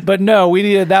turn, but no, we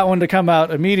needed that one to come out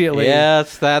immediately.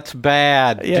 Yes, that's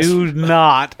bad. Yes. Do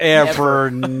not ever,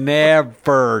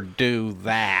 never do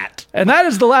that. And that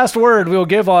is the last word we'll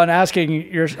give on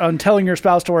on telling your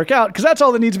spouse to work out, because that's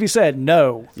all that needs to be said.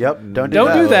 No. Yep, don't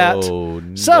do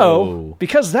that. So,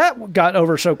 because that got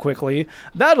over so quickly,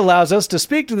 that allows us to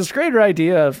speak to this greater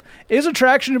idea of, is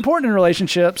attraction important in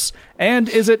relationships, and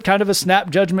is it kind of a snap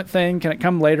judgment thing? Can it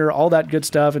come later? All that good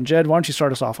stuff. And Jed, why don't you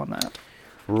start us off on that?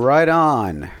 Right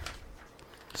on.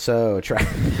 So,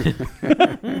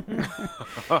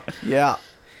 yeah.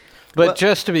 But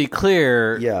just to be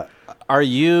clear, are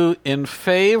you in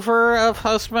favor of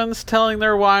husbands telling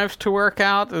their wives to work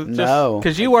out? No,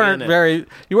 because you weren't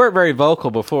very vocal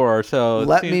before. So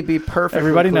let me be perfectly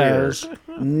everybody clear. knows.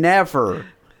 Never,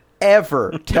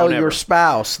 ever tell your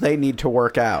spouse they need to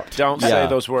work out. Don't say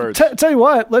those words. Tell you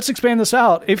what, let's expand this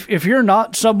out. If you're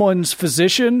not someone's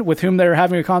physician with whom they're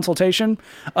having a consultation,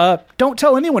 don't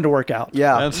tell anyone to work out.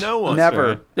 Yeah, no one. Never.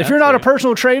 Right. If you're not a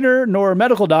personal trainer nor a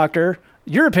medical doctor,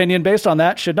 your opinion based on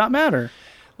that should not matter.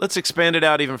 Let's expand it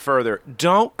out even further.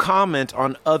 Don't comment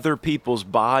on other people's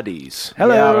bodies.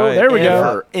 Hello, there we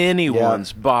go.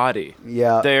 Anyone's body.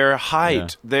 Yeah. Their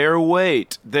height, their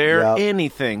weight, their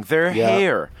anything, their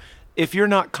hair. If you're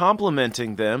not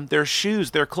complimenting them, their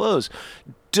shoes, their clothes,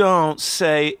 don't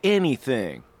say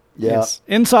anything. Yeah. It's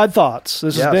Inside Thoughts.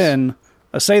 This has been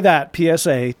a Say That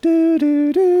PSA. Do,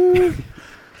 do, do.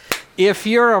 If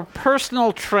you're a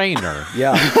personal trainer,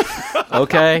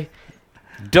 okay,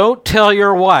 don't tell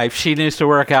your wife she needs to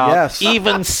work out. Yes.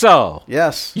 Even so.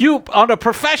 Yes. You, on a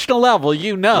professional level,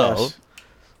 you know. Yes.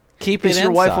 Keep it Is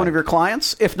your wife inside. one of your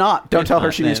clients? If not, don't tell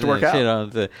her she needs to work out.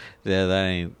 Don't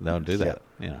do that.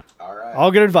 You know.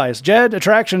 All good advice. Jed,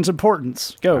 attraction's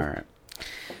importance. Go. All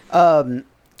right.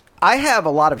 I have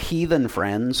a lot of heathen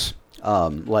friends,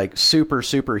 like super,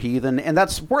 super heathen. And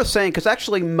that's worth saying because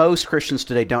actually most Christians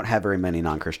today don't have very many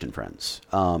non-Christian friends.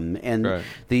 And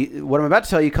what I'm about to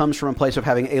tell you comes from a place of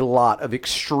having a lot of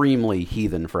extremely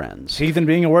heathen friends. Heathen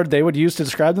being a word they would use to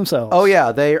describe themselves. Oh,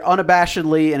 yeah. They're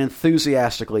unabashedly and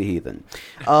enthusiastically heathen.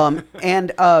 I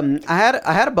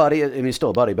had a buddy, I mean, he's still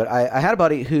a buddy, but I had a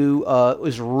buddy who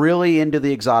was really into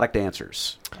the exotic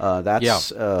dancers.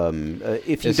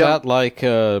 If you Is that like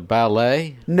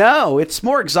ballet? No, it's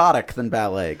more exotic than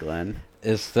ballet, Glenn.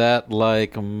 Is that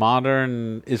like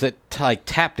modern? Is it like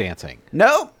tap dancing?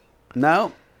 No.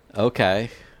 Okay.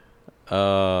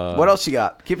 What else you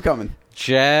got? Keep coming.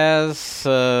 Jazz,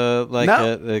 like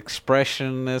No. an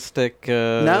expressionistic.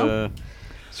 No.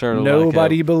 Sort of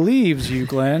Nobody like believes you,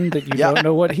 Glenn, that you Yeah. don't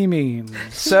know what he means.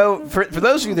 So, for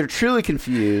those of you that are truly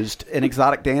confused, an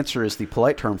exotic dancer is the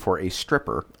polite term for a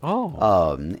stripper.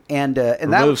 And that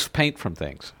removes paint from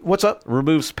things. what's up?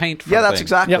 Removes paint from Yeah, that's things.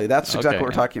 exactly Yep. that's exactly Okay. what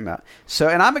we're talking about. So,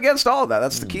 and I'm against all of that.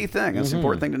 That's the key thing. That's the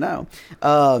important thing to know.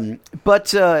 But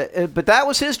that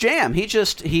was his jam.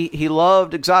 He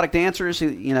loved exotic dancers.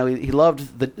 He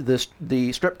loved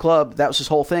the strip club. That was his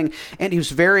whole thing, and he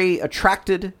was very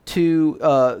attracted to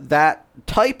that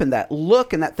type and that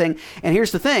look and that thing. And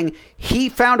here's the thing: he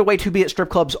found a way to be at strip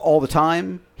clubs all the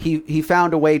time. He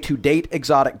found a way to date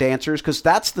exotic dancers because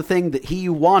that's the thing that he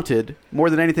wanted more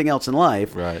than anything else in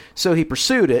life. Right. So he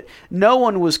pursued it. No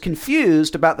one was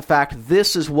confused about the fact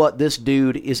this is what this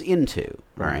dude is into.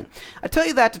 Right. I tell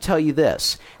you that to tell you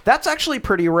this. That's actually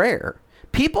pretty rare.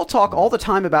 People talk all the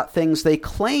time about things they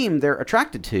claim they're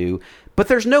attracted to, but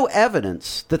there's no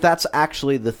evidence that that's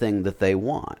actually the thing that they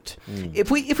want.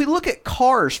 If we look at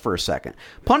cars for a second,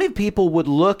 plenty of people would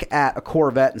look at a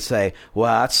Corvette and say,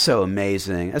 wow, that's so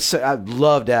amazing. I'd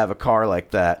love to have a car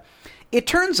like that. It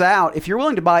turns out, if you're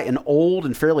willing to buy an old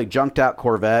and fairly junked out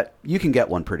Corvette, you can get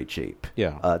one pretty cheap.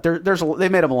 Yeah. They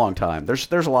made them a long time. There's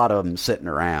a lot of them sitting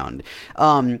around.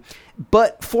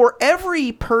 But for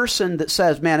every person that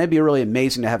says, man, it'd be really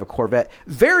amazing to have a Corvette,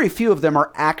 very few of them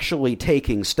are actually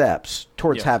taking steps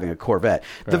towards having a Corvette.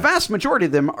 The vast majority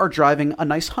of them are driving a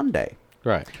nice Hyundai.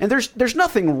 Right. And there's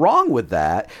nothing wrong with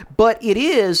that, but it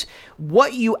is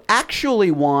what you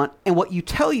actually want and what you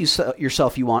tell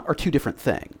yourself you want are two different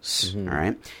things. All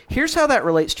right? Here's how that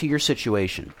relates to your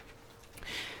situation.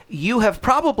 You have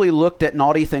probably looked at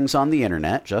naughty things on the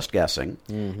internet, just guessing,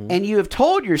 and you have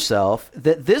told yourself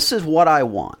that this is what I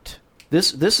want.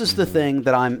 This is the thing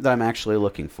that I'm actually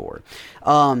looking for.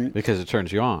 Because it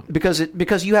turns you on.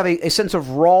 Because you have a sense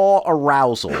of raw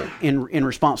arousal in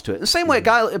response to it. The same way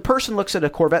a person looks at a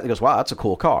Corvette and goes, wow, that's a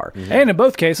cool car. And in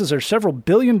both cases, there's several $1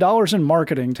 billion in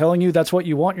marketing telling you that's what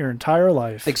you want your entire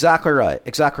life. Exactly right.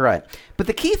 But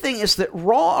the key thing is that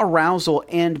raw arousal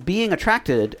and being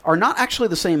attracted are not actually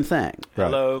the same thing.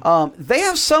 Hello. They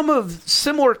have some of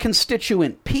similar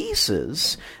constituent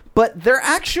pieces, but they're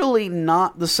actually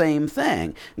not the same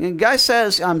thing. The guy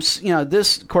says,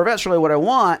 this Corvette's really what I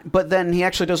want, but then he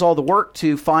actually does all the work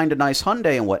to find a nice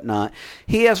Hyundai and whatnot.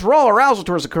 He has raw arousal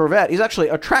towards the Corvette. He's actually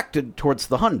attracted towards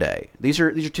the Hyundai. These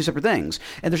are two separate things,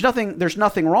 and there's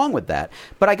nothing wrong with that.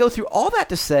 But I go through all that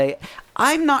to say,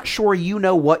 I'm not sure you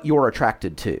know what you're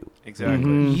attracted to.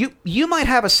 Exactly. You might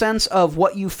have a sense of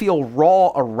what you feel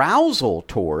raw arousal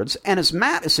towards, and as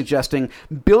Matt is suggesting,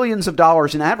 billions of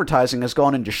dollars in advertising has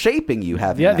gone into shaping you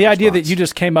having Yeah, that the idea that response. you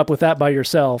just came up with that by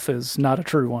yourself is not a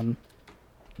true one.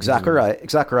 Exactly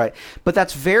right. But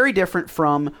that's very different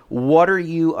from what are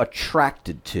you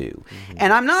attracted to.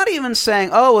 And I'm not even saying,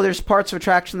 there's parts of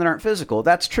attraction that aren't physical.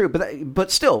 That's true,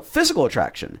 but still, physical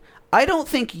attraction. I don't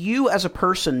think you as a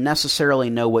person necessarily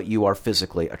know what you are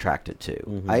physically attracted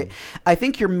to. I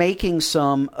think you're making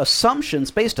some assumptions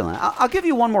based on that. I'll give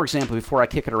you one more example before I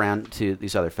kick it around to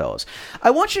these other fellows.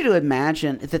 I want you to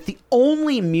imagine that the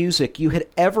only music you had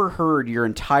ever heard your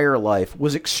entire life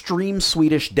was extreme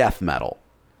Swedish death metal.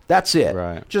 That's it.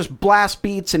 Right. Just blast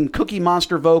beats and Cookie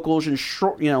Monster vocals and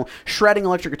shredding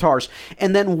electric guitars.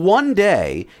 And then one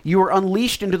day you were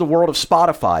unleashed into the world of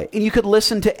Spotify and you could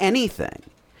listen to anything.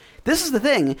 This is the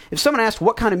thing. If someone asked,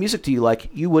 what kind of music do you like,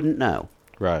 you wouldn't know.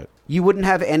 Right. You wouldn't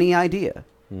have any idea.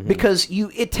 Because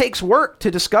it takes work to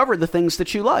discover the things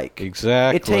that you like.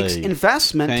 Exactly. It takes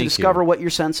investment to Thank discover you. what your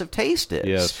sense of taste is.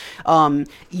 Yes.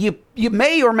 You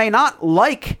may or may not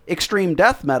like extreme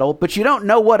death metal, but you don't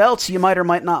know what else you might or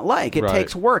might not like. It Right.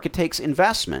 takes work. It takes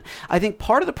investment. I think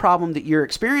part of the problem that you're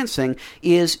experiencing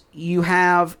is you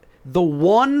have the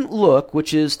one look,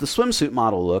 which is the swimsuit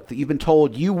model look, that you've been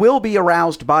told you will be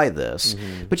aroused by this,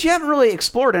 but you haven't really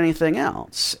explored anything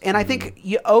else. And I think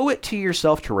you owe it to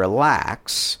yourself to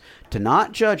relax, to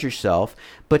not judge yourself,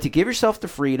 but to give yourself the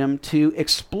freedom to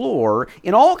explore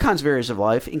in all kinds of areas of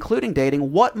life, including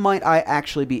dating, what might I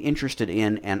actually be interested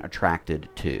in and attracted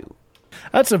to.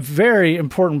 That's a very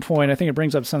important point. I think it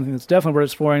brings up something that's definitely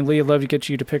worth exploring. Lee, I'd love to get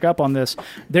you to pick up on this.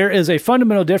 There is a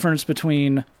fundamental difference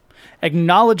between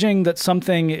acknowledging that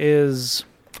something is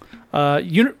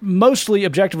mostly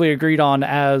objectively agreed on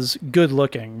as good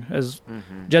looking. As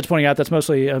Jed's pointing out, that's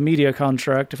mostly a media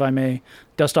construct, if I may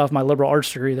dust off my liberal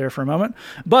arts degree there for a moment.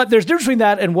 But there's a difference between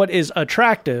that and what is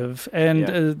attractive. And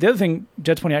the other thing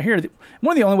Jed's pointing out here,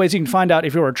 one of the only ways you can find out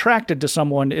if you're attracted to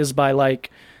someone is by, like,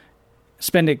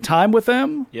 spending time with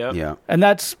them. Yeah. And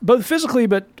that's both physically,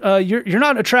 but you're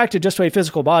not attracted just to a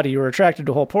physical body. You're attracted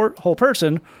to a whole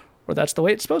person, or that's the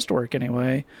way it's supposed to work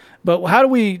anyway. But how do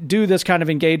we do this kind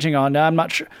of engaging on? Now, I'm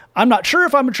not sure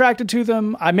if I'm attracted to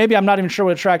them. Maybe I'm not even sure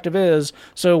what attractive is.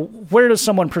 So where does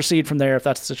someone proceed from there if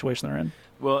that's the situation they're in?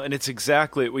 Well, and it's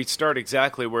we start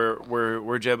exactly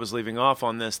where Jeb was leaving off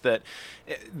on this, that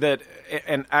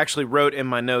and actually wrote in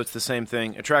my notes the same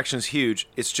thing. Attraction's huge.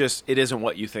 It's just, it isn't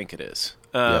what you think it is.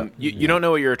 You don't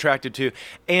know what you're attracted to,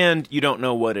 and you don't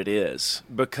know what it is,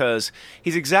 because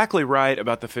he's exactly right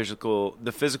about the physical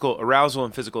arousal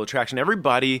and physical attraction.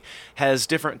 Everybody has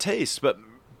different tastes, but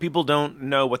people don't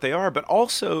know what they are. But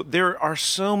also, there are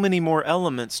so many more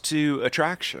elements to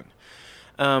attraction.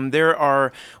 There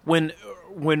are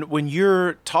when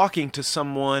you're talking to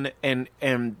someone and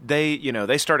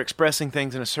they start expressing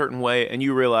things in a certain way, and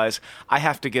you realize, I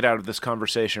have to get out of this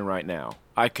conversation right now.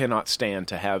 I cannot stand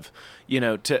to have,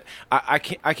 I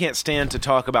can't stand to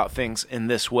talk about things in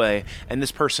this way, and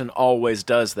this person always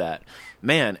does that.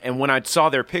 Man, and when I saw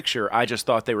their picture, I just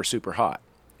thought they were super hot.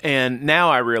 And now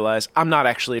I realize I'm not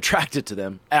actually attracted to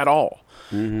them at all.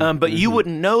 But you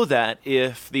wouldn't know that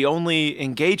if the only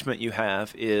engagement you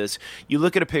have is you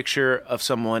look at a picture of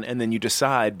someone and then you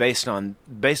decide based on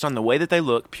the way that they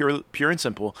look, pure and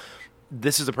simple,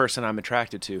 this is a person I'm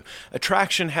attracted to.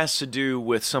 Attraction has to do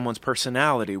with someone's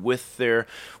personality, with the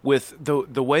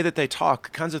way that they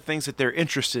talk, the kinds of things that they're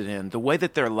interested in, the way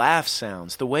that their laugh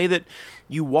sounds, the way that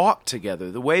you walk together,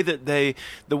 the way that the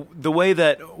way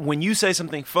that when you say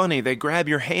something funny, they grab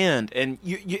your hand, and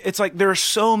it's like there are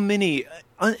so many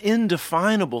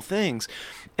indefinable things.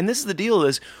 And this is the deal: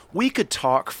 is we could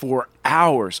talk for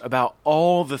hours about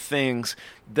all the things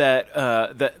that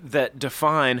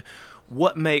define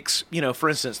what makes, for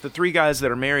instance, the three guys that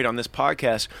are married on this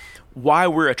podcast, why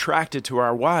we're attracted to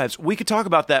our wives. We could talk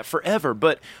about that forever,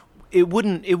 but it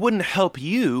wouldn't help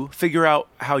you figure out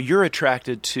how you're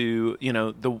attracted to,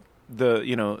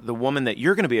 the woman that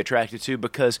you're going to be attracted to,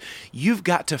 because you've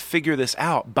got to figure this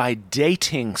out by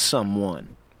dating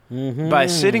someone. By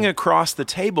sitting across the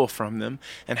table from them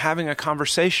and having a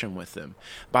conversation with them,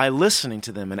 by listening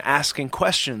to them and asking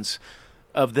questions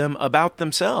of them about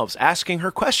themselves, asking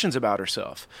her questions about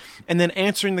herself, and then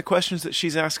answering the questions that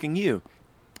she's asking you,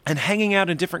 and hanging out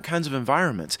in different kinds of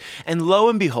environments. And lo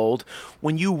and behold,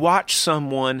 when you watch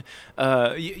someone,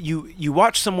 you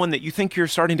watch someone that you think you're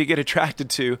starting to get attracted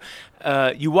to,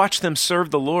 you watch them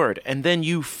serve the Lord, and then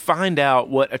you find out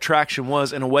what attraction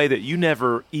was in a way that you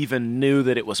never even knew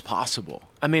that it was possible.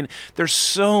 I mean, there's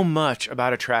so much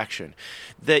about attraction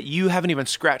that you haven't even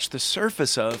scratched the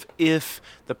surface of if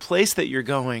the place that you're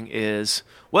going is,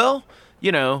 well,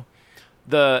 the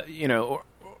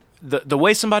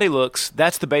way somebody looks,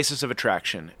 that's the basis of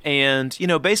attraction. And,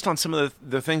 based on some of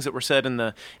the things that were said in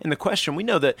the question, we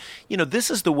know that,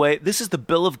 this is the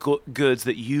bill of goods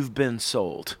that you've been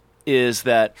sold, is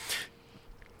that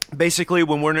basically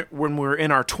when we're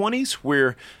in our 20s,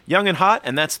 we're young and hot,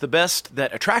 and that's the best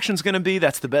that attraction's going to be,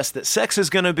 that's the best that sex is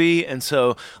going to be, and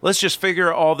so let's just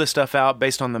figure all this stuff out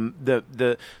based on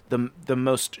the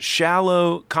most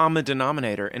shallow common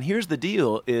denominator. And here's the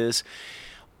deal: is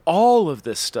all of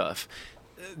this stuff,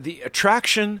 the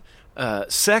attraction,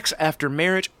 sex after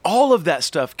marriage, all of that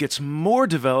stuff gets more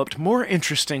developed, more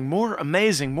interesting, more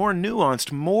amazing, more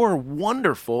nuanced, more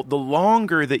wonderful the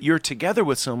longer that you're together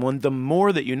with someone, the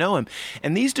more that you know him.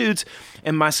 And these dudes,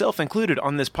 and myself included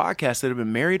on this podcast, that have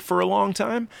been married for a long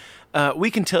time,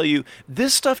 we can tell you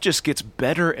this stuff just gets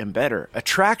better and better.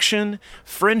 Attraction,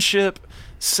 friendship,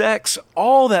 sex,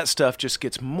 all that stuff just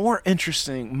gets more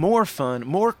interesting, more fun,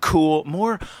 more cool,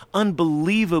 more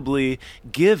unbelievably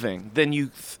giving than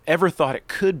you ever thought it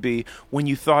could be when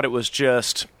you thought it was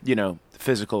just,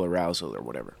 physical arousal or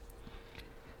whatever.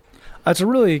 That's a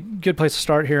really good place to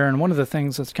start here. And one of the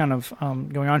things that's kind of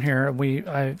going on here,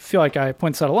 I feel like I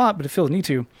point this out a lot, but it feels need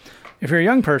to. If you're a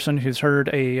young person who's heard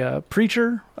a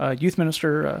preacher, a youth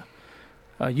minister,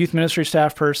 a youth ministry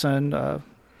staff person,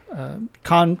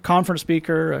 conference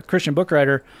speaker, a Christian book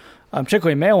writer,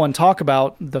 particularly a male one, talk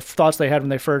about the thoughts they had when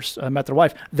they first met their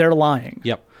wife, they're lying.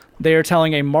 Yep. They are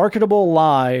telling a marketable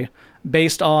lie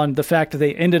based on the fact that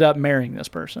they ended up marrying this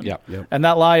person. Yep. And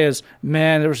that lie is,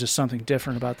 man, there was just something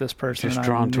different about this person. Just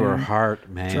drawn to her heart,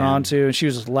 man. Drawn to, and she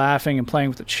was just laughing and playing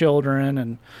with the children,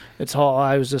 and it's all,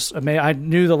 I was just amazed. I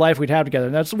knew the life we'd have together.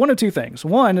 And that's one of two things.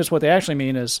 One is what they actually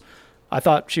mean is, I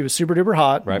thought she was super duper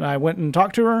hot, right. and I went and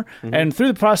talked to her, and through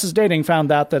the process of dating,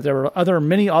 found out that there were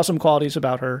many awesome qualities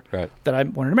about her that I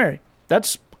wanted to marry.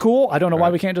 That's cool. I don't know why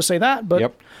we can't just say that,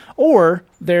 but or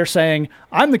they're saying,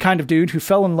 I'm the kind of dude who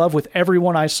fell in love with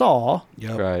everyone I saw.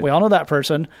 Yep. Right. We all know that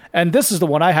person, and this is the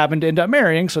one I happened to end up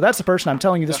marrying, so that's the person I'm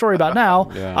telling you the story about now.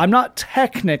 I'm not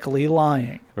technically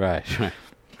lying. Right.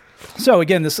 So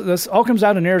again, this all comes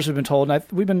out in narratives we've been told, and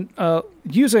we've been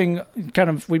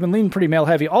we've been leaning pretty male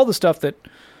heavy. All the stuff that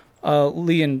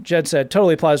Lee and Jed said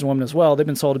totally applies to women as well. They've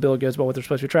been sold a bill of goods about what they're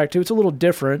supposed to attract to. It's a little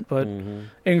different, but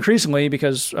increasingly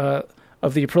because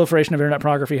of the proliferation of internet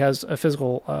pornography has a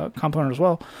physical component as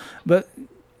well. But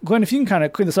Glenn, if you can kind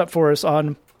of clean this up for us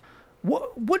on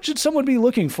what should someone be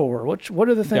looking for? What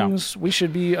are the things we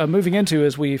should be moving into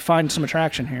as we find some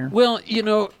attraction here? Well,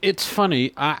 it's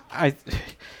funny.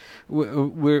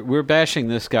 We're bashing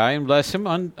this guy, and bless him,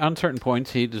 on certain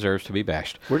points he deserves to be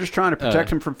bashed. We're just trying to protect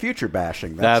him from future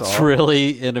bashing. That's all.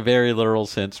 really, in a very literal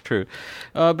sense, true.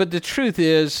 But the truth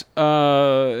is,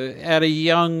 at a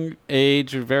young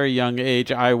age, a very young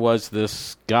age, I was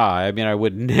this guy. I mean, I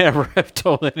would never have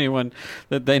told anyone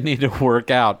that they need to work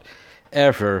out,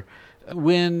 ever.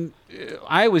 When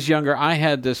I was younger, I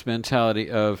had this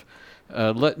mentality of,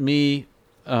 let me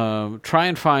try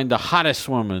and find the hottest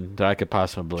woman that I could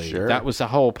possibly. Sure. That was the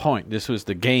whole point. This was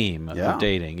the game of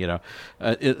dating,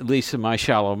 at least in my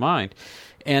shallow mind.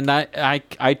 And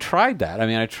I tried that. I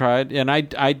mean, I tried, and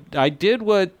I did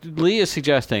what Lee is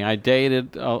suggesting. I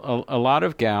dated a lot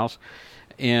of gals,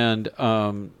 and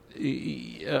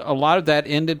a lot of that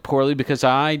ended poorly because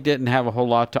I didn't have a whole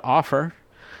lot to offer,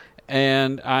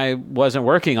 and I wasn't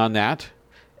working on that.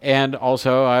 And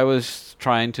also, I was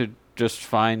trying to just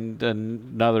find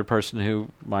another person who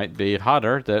might be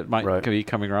hotter that might be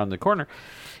coming around the corner.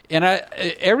 And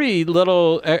every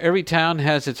town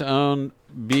has its own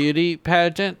beauty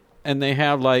pageant, and they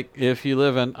have, like, if you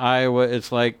live in Iowa,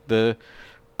 it's like the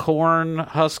corn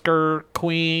husker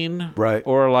queen, right?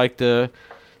 Or like the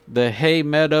hay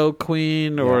meadow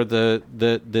queen, or the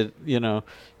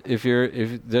if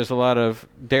there's a lot of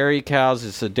dairy cows,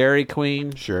 it's the dairy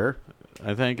queen. Sure.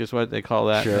 I think is what they call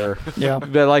that. Sure. Yeah.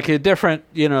 But like a different,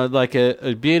 like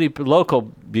a local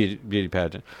beauty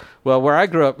pageant. Well, where I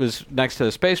grew up was next to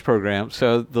the space program,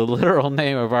 so the literal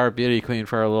name of our beauty queen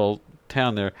for our little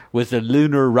town there was the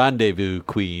Lunar Rendezvous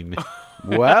Queen.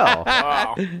 Well.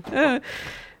 Wow.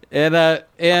 And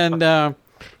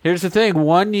here's the thing.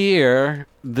 One year,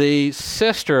 the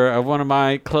sister of one of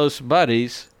my close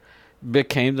buddies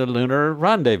became the Lunar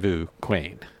Rendezvous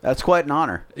Queen. That's quite an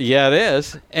honor. Yeah, it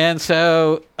is. And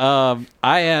so I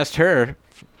asked her,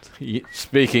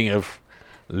 speaking of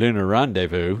Lunar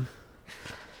Rendezvous,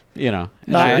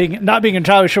 not being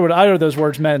entirely sure what either of those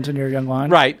words meant in your young line.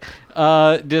 Right.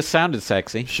 Just sounded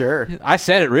sexy. Sure. I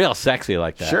said it real sexy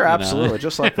like that. Sure, absolutely.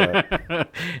 Just like that.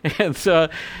 And so,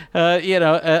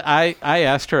 I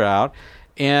asked her out,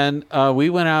 and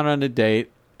we went out on a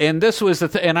date. And this was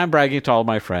and I'm bragging to all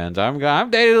my friends. I'm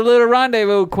dating a Lunar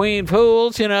Rendezvous Queen,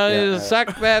 fools. Suck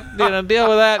that. Deal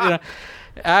with that.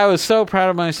 I was so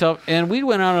proud of myself. And we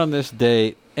went out on this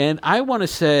date, and I want to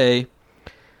say,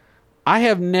 I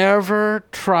have never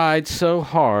tried so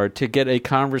hard to get a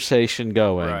conversation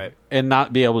going and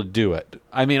not be able to do it.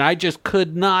 I mean, I just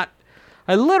could not.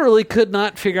 I literally could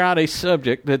not figure out a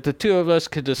subject that the two of us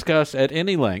could discuss at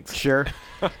any length. Sure.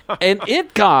 And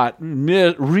it got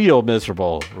real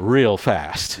miserable real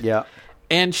fast. Yeah.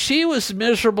 And she was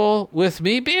miserable with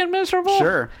me being miserable.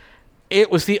 Sure. It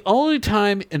was the only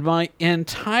time in my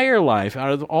entire life,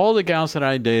 out of all the gals that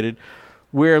I dated,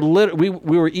 where we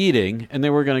were eating, and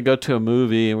then we were going to go to a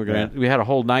movie, and we had a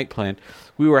whole night planned.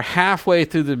 We were halfway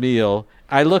through the meal.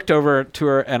 I looked over to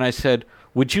her, and I said,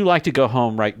 "Would you like to go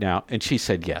home right now?" And she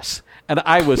said yes. And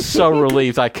I was so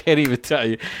relieved, I can't even tell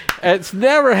you. It's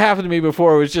never happened to me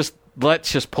before. It was just,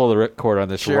 let's just pull the ripcord on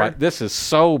this. Sure. Right. This is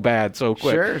so bad so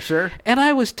quick. Sure. And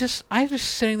I was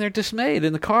sitting there dismayed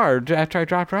in the car after I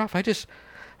dropped her off. I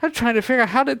I'm trying to figure out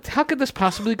how could this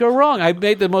possibly go wrong? I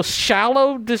made the most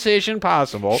shallow decision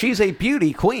possible. She's a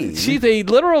beauty queen. She's a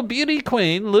literal beauty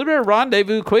queen, literal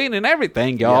rendezvous queen, and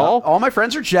everything, y'all. Yeah. All my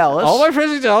friends are jealous. All my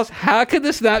friends are jealous. How could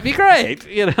this not be great?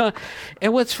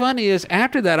 And what's funny is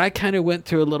after that, I kind of went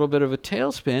through a little bit of a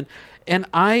tailspin, and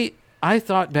I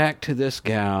thought back to this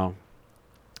gal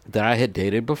that I had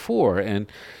dated before, and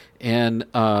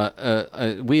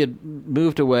we had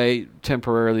moved away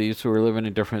temporarily, so we were living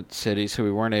in different cities, so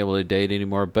we weren't able to date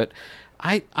anymore. But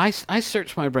I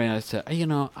searched my brain. I said,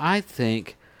 I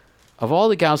think of all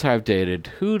the gals I've dated,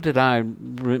 who did I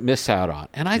miss out on?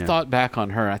 And I thought back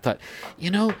on her. I thought,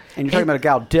 And you're talking about a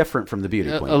gal different from the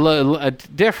beauty queen.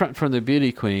 Different from the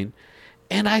beauty queen.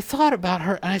 And I thought about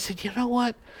her, and I said, you know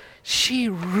what? She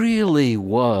really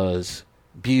was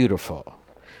beautiful.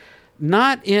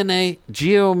 Not in a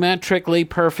geometrically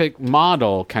perfect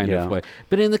model kind of way,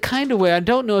 but in the kind of way, I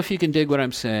don't know if you can dig what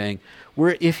I'm saying,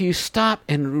 where if you stop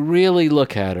and really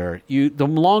look at her, the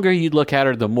longer you look at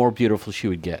her, the more beautiful she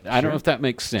would get. I don't know if that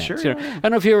makes sense. Sure. I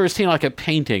don't know if you've ever seen like a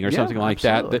painting or something like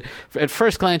that. At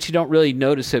first glance, you don't really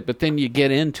notice it, but then you get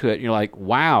into it, and you're like,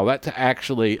 wow, that's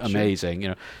actually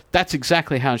amazing. That's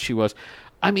exactly how she was.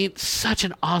 I mean, such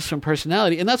an awesome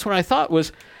personality. And that's what I thought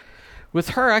was, with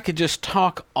her, I could just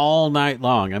talk all night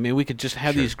long. I mean, we could just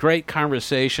have these great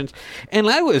conversations. And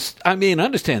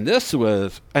understand, this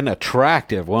was an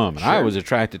attractive woman. I was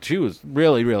attracted. She was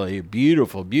really, really a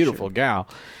beautiful, beautiful gal.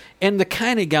 And the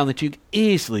kind of gal that you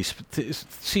easily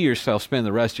see yourself spend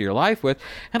the rest of your life with.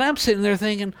 And I'm sitting there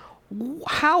thinking,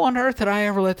 how on earth did I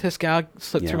ever let this gal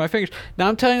slip through my fingers? Now,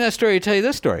 I'm telling that story to tell you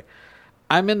this story.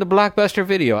 I'm in the Blockbuster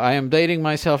Video. I am dating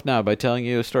myself now by telling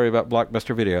you a story about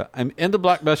Blockbuster Video. I'm in the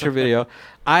Blockbuster Video.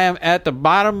 I am at the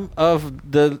bottom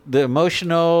of the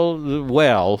emotional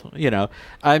well,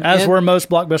 As were most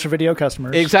Blockbuster Video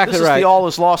customers. Exactly this right. This is the all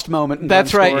is lost moment.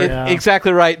 That's right.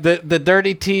 Exactly right. The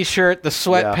dirty T-shirt, the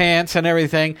sweatpants, and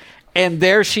everything. And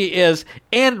there she is.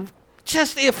 And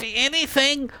just, if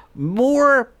anything,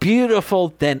 more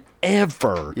beautiful than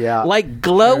ever. Yeah. Like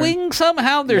glowing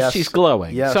somehow. She's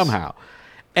glowing somehow.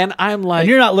 And I'm like, and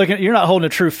you're not holding a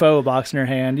Truffaut box in your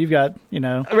hand. You've got,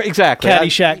 exactly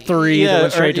Caddyshack 3 that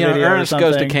went straight to video. Ernest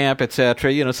Goes to Camp,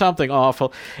 etc. Something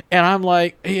awful. And I'm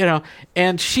like,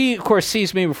 and she, of course,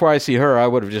 sees me before I see her. I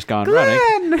would have just gone running.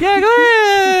 Yeah,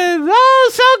 Glenn!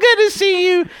 Oh, so good to see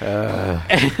you.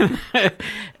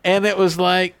 And it was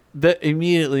like,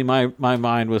 immediately my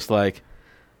mind was like,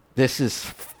 this is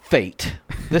fate.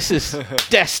 This is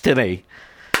destiny.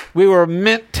 We were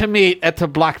meant to meet at the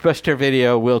Blockbuster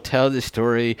Video. We'll tell the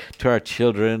story to our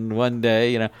children one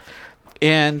day,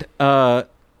 And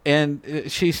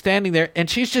she's standing there, and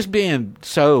she's just being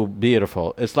so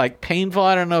beautiful. It's like painful.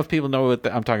 I don't know if people know what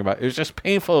I'm talking about. It was just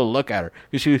painful to look at her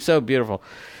because she was so beautiful.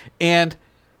 And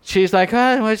she's like,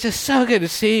 oh, it's just so good to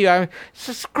see you. It's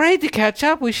just great to catch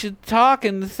up. We should talk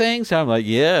and things. I'm like,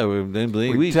 yeah,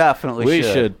 we definitely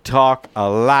should talk a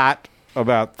lot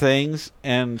about things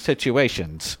and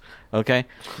situations. Okay.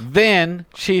 Then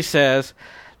she says,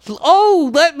 oh,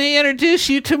 let me introduce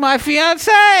you to my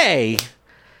fiance.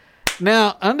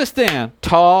 Now, understand,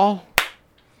 tall,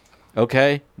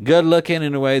 okay, good looking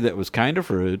in a way that was kind of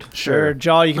rude. Sure,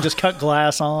 jaw you can just cut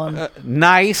glass on.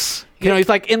 Nice. He's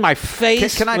like in my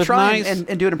face. Can I try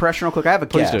and do an impression real quick? I have a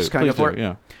guess. Please do.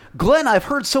 Yeah. Glenn, I've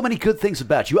heard so many good things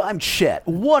about you. I'm Chet.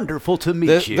 Wonderful to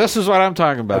meet you. This is what I'm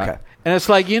talking about. Okay. And it's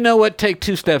like, you know what? Take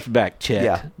 2 steps back, Chet.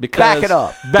 Yeah. Because back it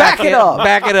up.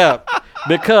 Back it up.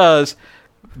 Because,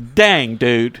 dang,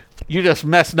 dude, you're just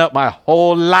messing up my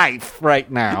whole life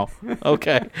right now.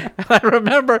 Okay. And I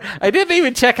remember I didn't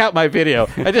even check out my video.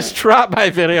 I just dropped my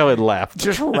video and left.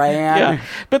 Just ran. Yeah.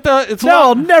 But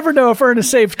I'll never know if Ernest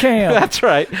saved Cam. That's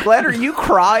right. Glenn, are you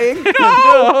crying?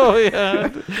 No, yeah.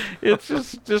 It's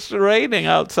just raining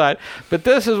outside. But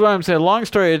this is what I'm saying. Long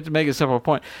story to make a simple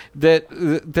point.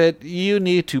 That you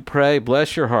need to pray.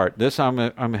 Bless your heart. I'm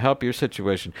gonna help your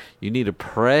situation. You need to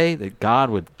pray that God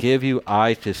would give you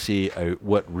eyes to see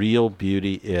what real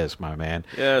beauty is, my man.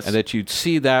 Yes. And that you'd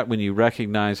see that when you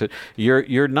recognize it.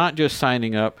 You're not just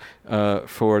signing up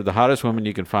for the hottest woman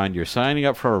you can find. You're signing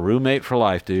up for a roommate for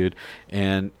life, dude.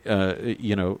 And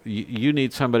you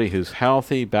need somebody who's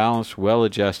healthy, balanced,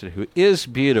 well-adjusted, who is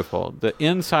beautiful, the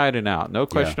inside and out, no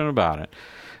question about it.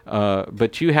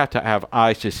 But you have to have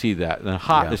eyes to see that. And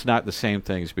hot is not the same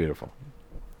thing as beautiful.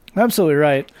 Absolutely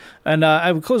right. And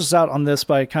I would close this out on this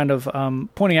by kind of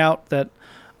pointing out that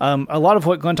a lot of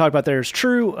what Glenn talked about there is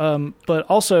true, but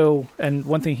also, and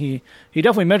one thing he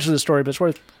definitely mentions the story, but it's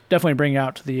worth definitely bringing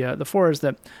out to the fore, is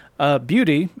that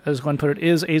beauty, as Glenn put it,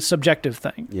 is a subjective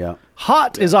thing. Yeah.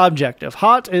 Hot is objective.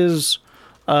 Hot is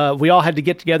we all had to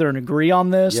get together and agree on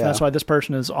this. Yeah. And that's why this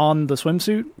person is on the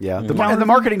swimsuit. Yeah, and the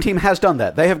marketing team has done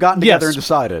that. They have gotten together and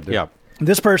decided. Yeah.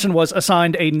 This person was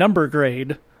assigned a number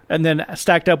grade and then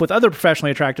stacked up with other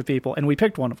professionally attractive people, and we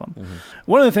picked one of them. Mm-hmm.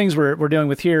 One of the things we're dealing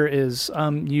with here is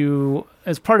you,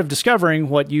 as part of discovering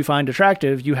what you find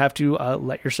attractive, you have to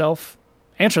let yourself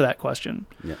answer that question.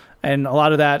 Yeah. And a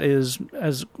lot of that is,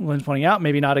 as Lynn's pointing out,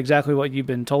 maybe not exactly what you've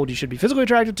been told you should be physically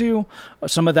attracted to.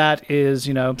 Some of that is,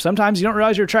 sometimes you don't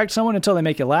realize you're attracted to someone until they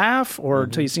make you laugh or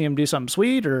until you see them do something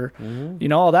sweet or,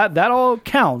 all that. That all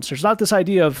counts. There's not this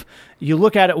idea of you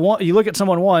look at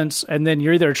someone once and then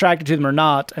you're either attracted to them or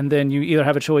not, and then you either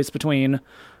have a choice between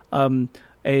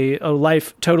a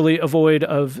life totally devoid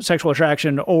of sexual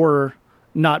attraction or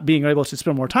not being able to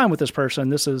spend more time with this person.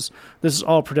 This is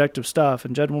all productive stuff.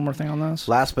 And Jed, one more thing on this.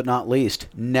 Last but not least,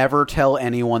 never tell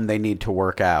anyone they need to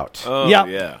work out. Oh,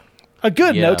 yeah. A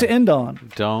good note to end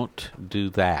on. Don't do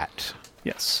that.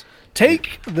 Yes.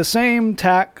 Take the same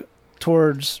tack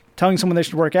towards telling someone they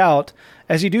should work out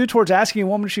as you do towards asking a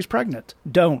woman if she's pregnant.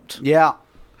 Don't. Yeah.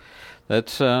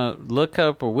 Let's look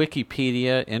up a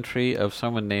Wikipedia entry of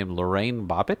someone named Lorraine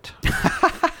Bobbitt.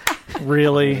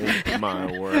 Really? Oh,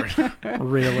 my word.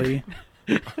 Really?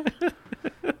 You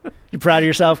proud of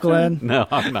yourself, Glenn? No,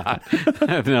 I'm not.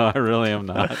 No, I really am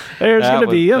not. There's going to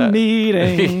be a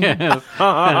meeting. Yes.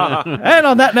 And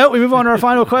on that note, we move on to our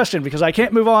final question because I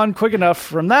can't move on quick enough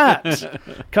from that.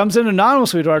 Comes in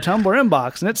anonymously to our Tumblr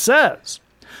inbox, and it says,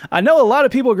 I know a lot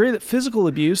of people agree that physical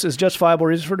abuse is justifiable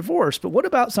reason for divorce, but what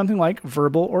about something like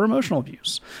verbal or emotional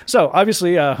abuse? So,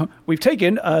 obviously, we've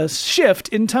taken a shift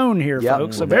in tone here,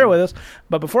 folks, so bear with us.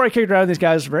 But before I kick it around these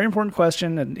guys, it's a very important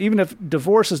question, and even if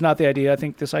divorce is not the idea, I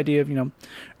think this idea of,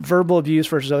 verbal abuse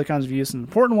versus other kinds of abuse is an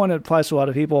important one that applies to a lot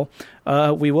of people.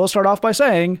 We will start off by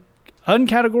saying,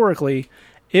 uncategorically,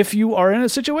 if you are in a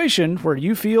situation where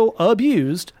you feel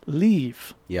abused,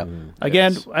 leave. Yep.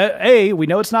 Again, we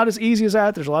know it's not as easy as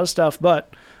that. There's a lot of stuff,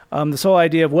 but this whole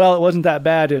idea of, it wasn't that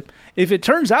bad. If it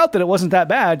turns out that it wasn't that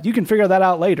bad, you can figure that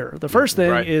out later. The first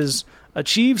thing is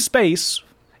achieve space.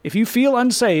 If you feel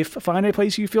unsafe, find a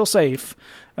place you feel safe,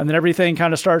 and then everything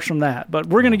kind of starts from that. But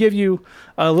we're going to give you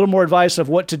a little more advice of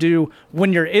what to do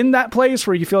when you're in that place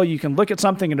where you feel you can look at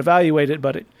something and evaluate it,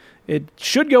 but it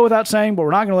should go without saying, but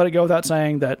we're not going to let it go without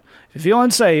saying that if you feel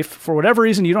unsafe, for whatever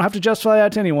reason, you don't have to justify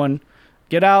that to anyone.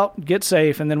 Get out, get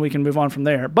safe, and then we can move on from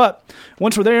there. But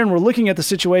once we're there and we're looking at the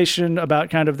situation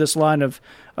about kind of this line of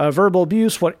verbal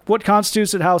abuse, what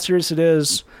constitutes it, how serious it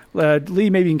is, Lee,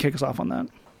 maybe you can kick us off on that.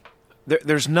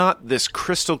 There's not this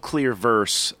crystal clear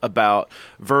verse about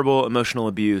verbal emotional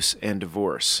abuse and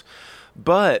divorce,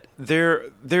 but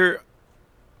there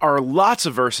are lots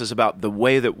of verses about the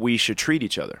way that we should treat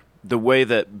each other, the way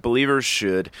that believers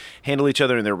should handle each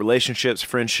other in their relationships,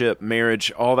 friendship,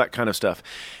 marriage, all that kind of stuff,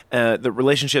 the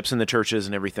relationships in the churches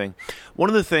and everything. One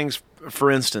of the things, for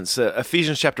instance,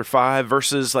 Ephesians chapter 5,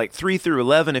 verses 3 through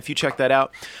 11, if you check that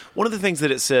out, one of the things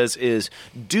that it says is,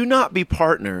 do not be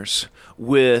partners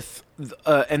with,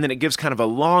 and then it gives kind of a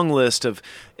long list of,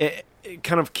 it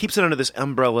kind of keeps it under this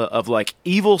umbrella of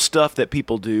evil stuff that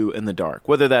people do in the dark,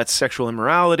 whether that's sexual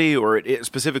immorality or it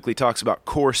specifically talks about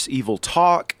coarse evil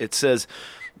talk. It says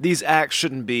these acts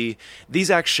should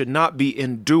not be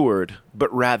endured,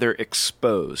 but rather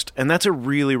exposed. And that's a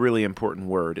really, really important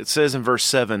word. It says in verse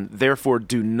 7, therefore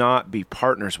do not be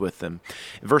partners with them.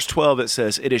 In verse 12, it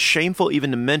says, it is shameful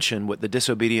even to mention what the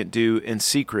disobedient do in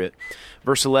secret.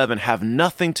 Verse 11, have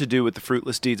nothing to do with the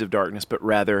fruitless deeds of darkness, but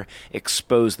rather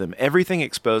expose them. Everything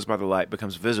exposed by the light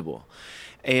becomes visible.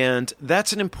 And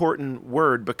that's an important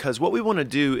word because what we want to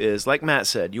do is, like Matt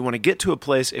said, you want to get to a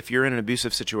place, if you're in an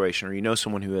abusive situation or you know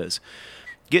someone who is,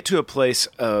 get to a place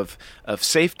of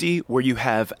safety where you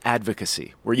have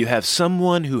advocacy, where you have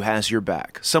someone who has your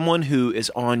back, someone who is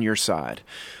on your side,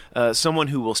 someone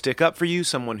who will stick up for you,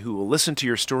 someone who will listen to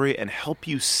your story and help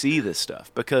you see this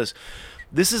stuff. Because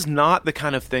this is not the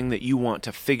kind of thing that you want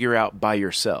to figure out by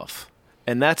yourself.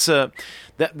 And that's a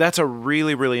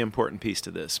really, really important piece to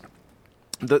this.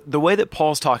 The way that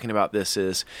Paul's talking about this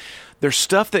is there's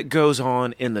stuff that goes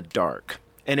on in the dark.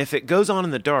 And if it goes on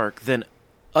in the dark, then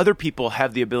other people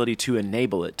have the ability to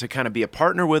enable it, to kind of be a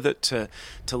partner with it, to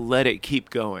let it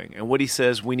keep going. And what he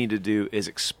says we need to do is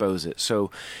expose it. So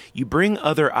you bring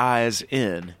other eyes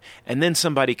in, and then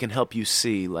somebody can help you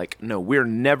see, no, we're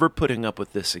never putting up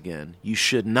with this again. You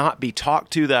should not be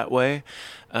talked to that way.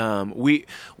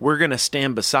 We're going to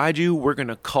stand beside you. We're going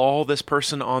to call this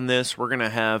person on this. We're going to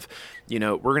have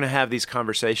these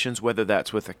conversations, whether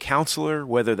that's with a counselor,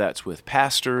 whether that's with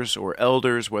pastors or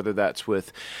elders, whether that's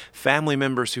with family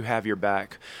members who have your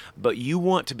back. But you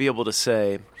want to be able to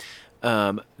say,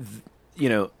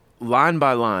 line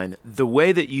by line, the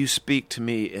way that you speak to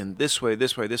me in this way,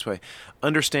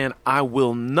 understand I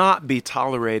will not be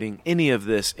tolerating any of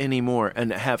this anymore,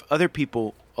 and have other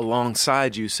people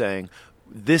alongside you saying,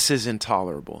 this is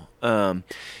intolerable.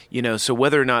 So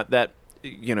whether or not that,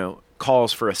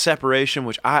 calls for a separation,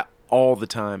 which I all the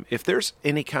time, if there's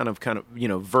any kind of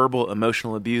verbal,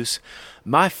 emotional abuse,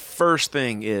 my first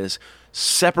thing is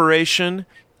separation,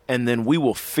 and then we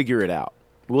will figure it out.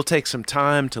 We'll take some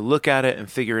time to look at it and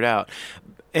figure it out.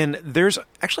 And there's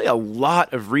actually a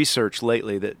lot of research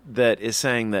lately that is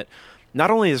saying that not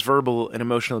only is verbal and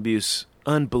emotional abuse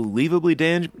unbelievably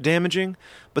damaging,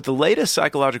 but the latest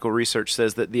psychological research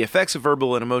says that the effects of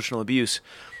verbal and emotional abuse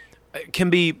can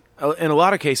be, in a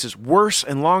lot of cases, worse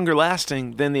and longer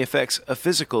lasting than the effects of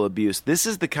physical abuse. This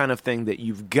is the kind of thing that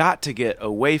you've got to get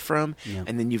away from,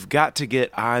 and then you've got to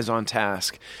get eyes on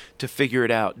task to figure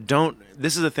it out.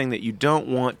 This is a thing that you don't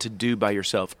want to do by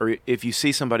yourself, or if you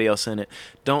see somebody else in it,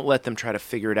 don't let them try to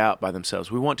figure it out by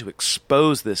themselves. We want to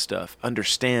expose this stuff,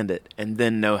 understand it, and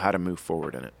then know how to move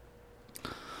forward in it.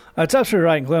 It's absolutely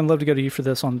right, and Glenn, I'd love to go to you for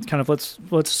this on kind of let's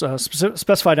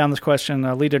specify down this question.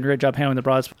 Lee did a great job handling the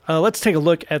broads. Let's take a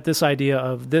look at this idea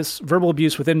of this verbal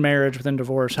abuse within marriage, within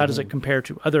divorce. How does it compare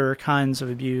to other kinds of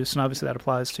abuse? And obviously that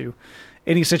applies to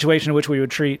any situation in which we would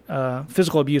treat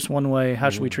physical abuse one way. How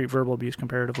should we treat verbal abuse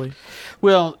comparatively?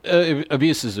 Well,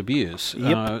 abuse is abuse.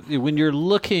 Yep. When you're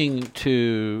looking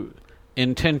to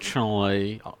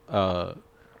intentionally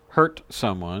hurt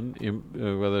someone,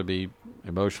 whether it be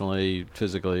emotionally,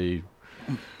 physically,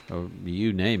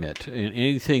 you name it.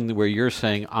 Anything where you're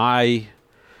saying, I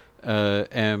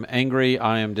am angry,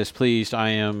 I am displeased, I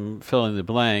am filling the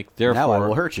blank, therefore now I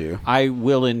will hurt you. I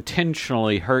will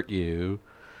intentionally hurt you.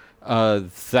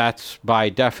 That's by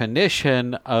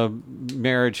definition a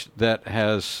marriage that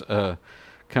has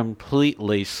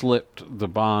completely slipped the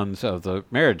bonds of the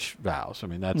marriage vows. I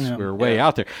mean, we're way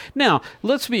out there. Now,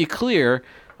 let's be clear.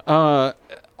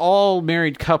 All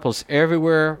married couples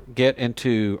everywhere get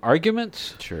into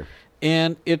arguments. Sure.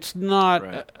 And it's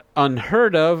not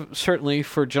unheard of, certainly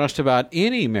for just about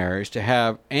any marriage, to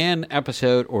have an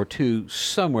episode or two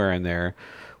somewhere in there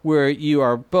where you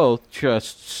are both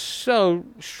just so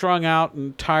strung out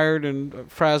and tired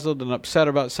and frazzled and upset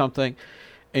about something,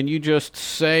 and you just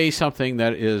say something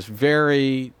that is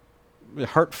very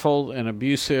hurtful and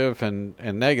abusive and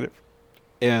negative.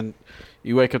 And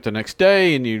you wake up the next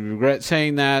day and you regret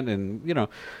saying that. And,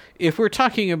 if we're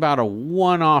talking about a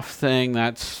one-off thing,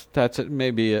 that's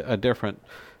maybe a different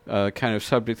kind of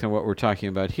subject than what we're talking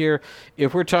about here.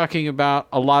 If we're talking about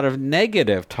a lot of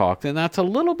negative talk, then that's a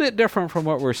little bit different from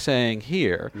what we're saying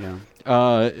here. Yeah.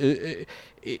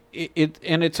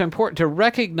 And it's important to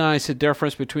recognize the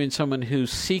difference between someone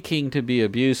who's seeking to be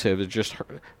abusive, is just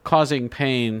causing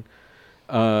pain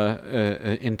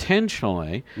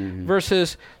intentionally,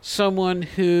 versus someone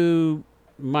who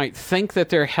might think that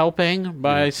they're helping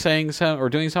by saying or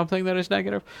doing something that is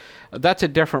negative. That's a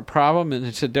different problem, and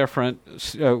it's a different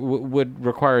would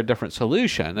require a different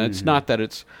solution. It's not that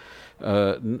it's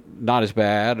not as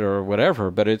bad or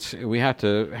whatever, but we have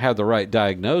to have the right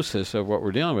diagnosis of what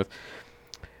we're dealing with.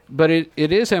 But it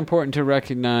is important to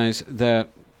recognize that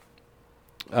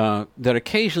that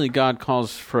occasionally God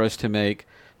calls for us to make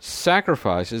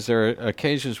sacrifices. There are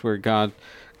occasions where God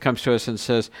comes to us and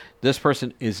says, this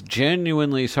person is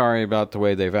genuinely sorry about the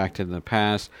way they've acted in the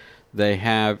past. They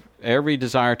have every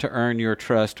desire to earn your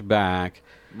trust back.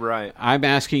 Right. I'm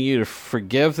asking you to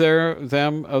forgive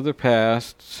them of the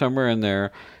past, somewhere in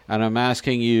there, and I'm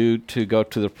asking you to go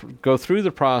through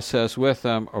the process with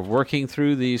them of working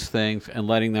through these things and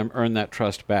letting them earn that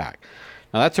trust back.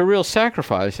 Now, that's a real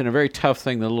sacrifice and a very tough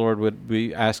thing the Lord would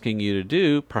be asking you to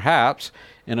do, perhaps,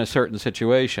 in a certain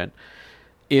situation.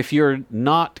 If you're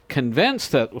not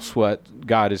convinced that's what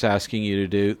God is asking you to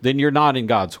do, then you're not in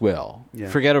God's will. Yeah.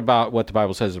 Forget about what the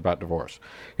Bible says about divorce.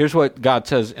 Here's what God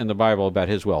says in the Bible about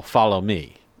his will. Follow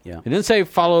me. Yeah. He didn't say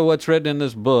follow what's written in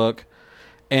this book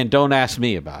and don't ask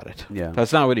me about it. Yeah.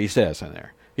 That's not what he says in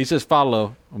there. He says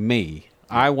follow me.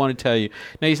 I want to tell you.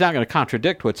 Now, he's not going to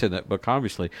contradict what's in that book,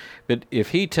 obviously. But if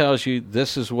he tells you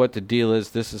this is what the deal is,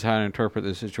 this is how to interpret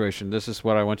the situation, this is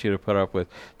what I want you to put up with,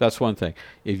 that's one thing.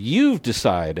 If you've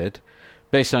decided,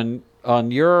 based on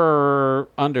your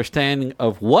understanding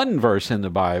of one verse in the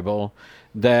Bible,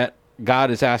 that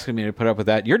God is asking me to put up with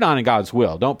that, you're not in God's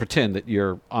will. Don't pretend that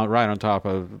you're right on top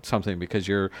of something because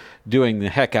you're doing the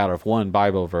heck out of one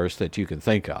Bible verse that you can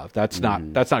think of. That's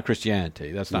not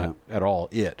Christianity. That's not at all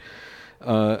it.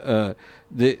 God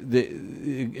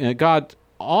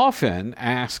often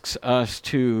asks us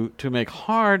to make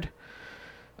hard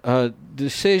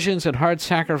decisions and hard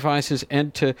sacrifices,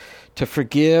 and to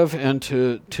forgive and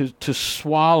to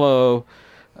swallow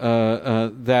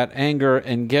that anger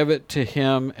and give it to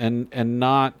Him, and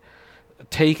not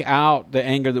take out the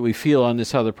anger that we feel on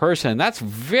this other person. That's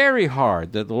very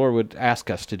hard that the Lord would ask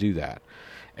us to do that.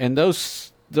 And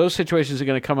those situations are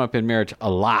going to come up in marriage a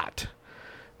lot.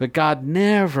 But God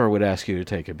never would ask you to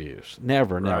take abuse.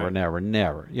 Never.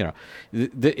 You know,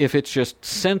 if it's just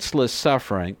senseless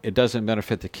suffering, it doesn't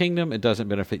benefit the kingdom. It doesn't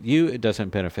benefit you. It doesn't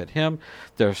benefit Him.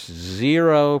 There's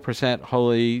 0%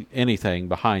 holy anything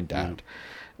behind that.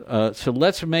 So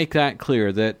let's make that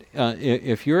clear, that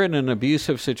if you're in an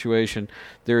abusive situation,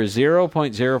 there is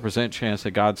 0.0% chance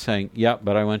that God's saying, yep,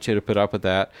 but I want you to put up with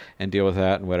that and deal with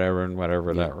that and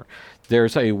whatever.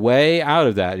 There's a way out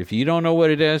of that. If you don't know what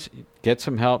it is, get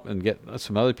some help and get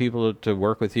some other people to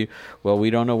work with you. Well, we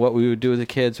don't know what we would do with the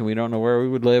kids, and we don't know where we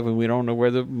would live, and we don't know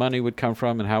where the money would come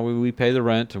from, and how would we pay the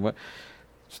rent, and what.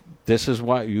 This is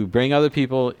why you bring other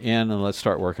people in, and let's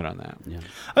start working on that. Yeah.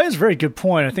 I think it's a very good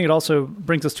point. I think it also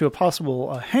brings us to a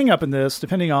possible hang-up in this,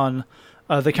 depending on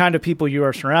the kind of people you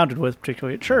are surrounded with,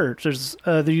 particularly at church. There's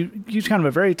you use kind of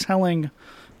a very telling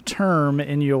term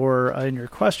in your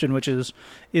question, which is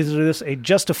this a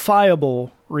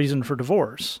justifiable reason for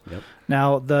divorce? Yep.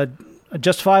 Now, the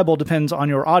justifiable depends on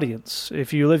your audience.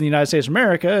 If you live in the United States of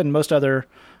America and most other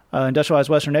industrialized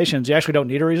Western nations, you actually don't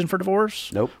need a reason for divorce.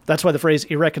 Nope. That's why the phrase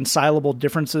irreconcilable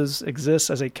differences exists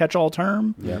as a catch-all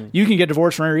term. Yeah. You can get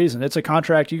divorced for any reason. It's a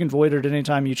contract. You can void it at any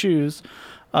time you choose.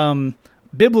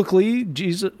 Biblically,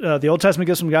 Jesus, the Old Testament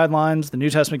gives some guidelines. The New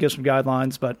Testament gives some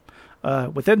guidelines. But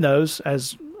within those,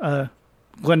 as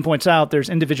Glenn points out, there's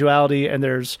individuality and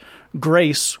there's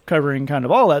grace covering kind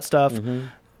of all that stuff. Mm-hmm.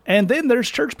 And then there's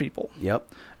church people.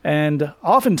 Yep. And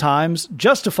oftentimes,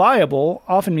 justifiable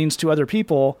often means to other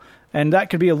people, and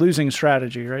that could be a losing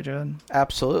strategy, right, Jed?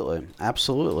 Absolutely.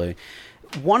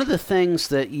 One of the things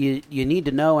that you need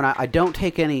to know, and I don't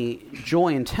take any joy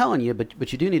in telling you,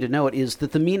 but you do need to know it, is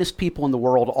that the meanest people in the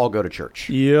world all go to church.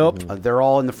 Yep. They're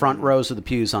all in the front rows of the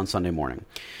pews on Sunday morning.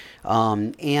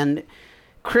 And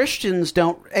Christians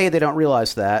they don't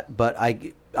realize that, but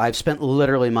I've spent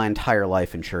literally my entire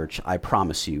life in church. I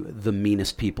promise you, the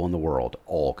meanest people in the world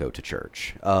all go to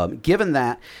church. Given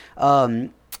that,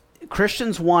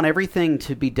 Christians want everything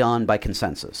to be done by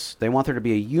consensus. They want there to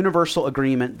be a universal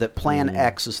agreement that Plan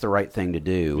X is the right thing to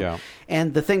do. Yeah.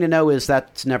 And the thing to know is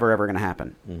that's never, ever going to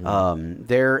happen.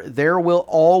 There will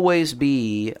always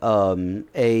be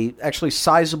a actually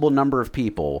sizable number of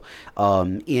people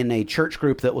in a church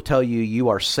group that will tell you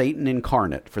are Satan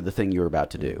incarnate for the thing you're about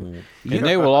to do. And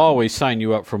they will always sign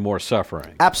you up for more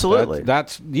suffering. Absolutely.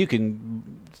 That's you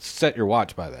can set your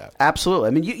watch by that. Absolutely.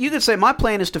 I mean, you could say, my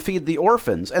plan is to feed the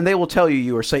orphans, and they will tell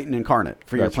you are Satan incarnate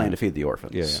for your plan to feed the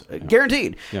orphans. Yeah.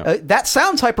 Guaranteed. Yeah. That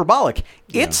sounds hyperbolic.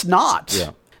 It's not.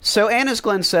 Yeah. So, and as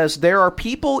Glenn says, there are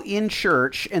people in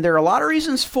church, and there are a lot of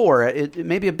reasons for it. It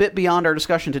may be a bit beyond our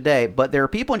discussion today, but there are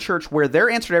people in church where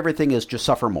their answer to everything is just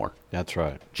suffer more. That's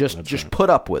right. Just put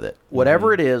up with it.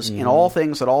 Whatever it is, in all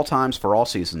things, at all times, for all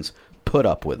seasons, put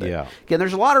up with it. Yeah. Again,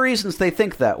 there's a lot of reasons they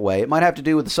think that way. It might have to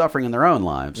do with the suffering in their own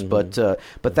lives, but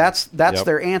that's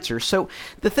their answer. So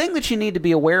the thing that you need to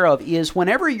be aware of is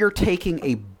whenever you're taking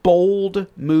a bold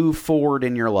move forward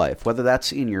in your life, whether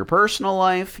that's in your personal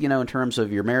life, in terms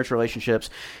of your marriage relationships,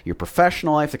 your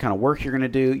professional life, the kind of work you're going to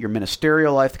do, your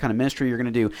ministerial life, the kind of ministry you're going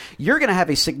to do, you're going to have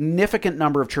a significant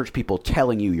number of church people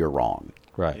telling you you're wrong.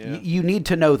 Right. Yeah. You need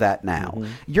to know that now.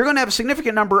 You're going to have a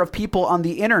significant number of people on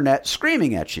the internet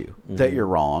screaming at you that you're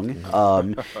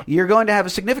wrong. You're going to have a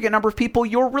significant number of people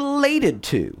you're related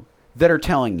to that are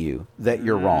telling you that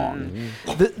you're wrong.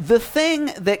 The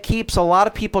thing that keeps a lot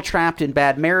of people trapped in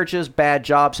bad marriages, bad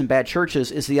jobs, and bad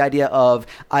churches is the idea of,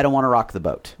 I don't want to rock the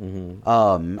boat.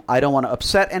 I don't want to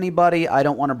upset anybody. I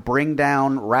don't want to bring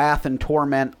down wrath and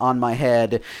torment on my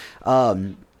head.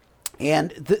 And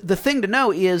the thing to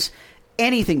know is,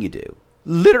 anything you do,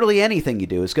 literally anything you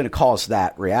do, is going to cause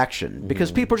that reaction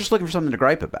because people are just looking for something to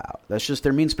gripe about. That's just,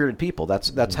 they're mean-spirited people.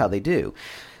 That's how they do.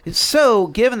 So,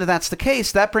 given that that's the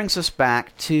case, that brings us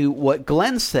back to what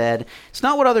Glenn said. It's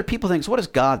not what other people think, it's what does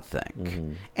God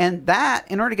think? And that,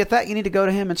 in order to get that, you need to go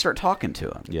to Him and start talking to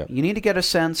Him. Yep. You need to get a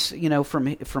sense,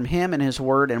 from Him and His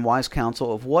Word and wise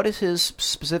counsel of what is His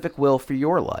specific will for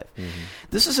your life.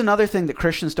 This is another thing that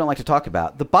Christians don't like to talk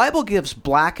about. The Bible gives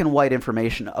black and white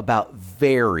information about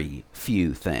very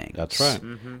few things. That's right.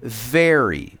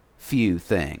 Very few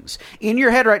things. In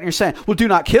your head right now, you're saying, well, do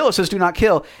not kill. It says do not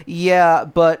kill. Yeah,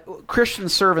 but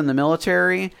Christians serve in the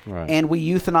military, and we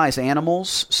euthanize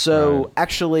animals, so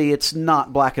actually it's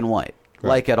not black and white.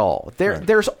 like at all.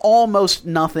 There's almost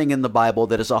nothing in the Bible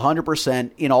that is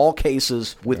 100% in all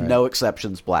cases, with no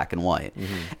exceptions, black and white.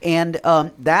 And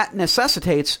that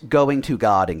necessitates going to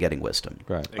God and getting wisdom.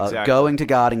 Right. Exactly. Going to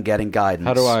God and getting guidance.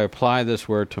 How do I apply this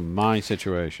word to my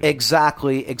situation?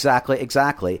 Exactly.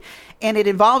 And it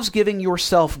involves giving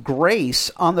yourself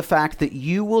grace on the fact that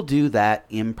you will do that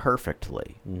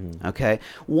imperfectly. Okay?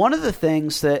 One of the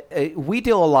things that we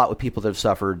deal a lot with people that have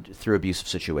suffered through abusive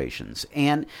situations.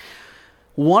 And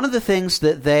one of the things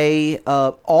that they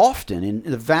often, in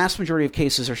the vast majority of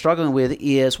cases, are struggling with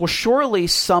is, well, surely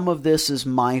some of this is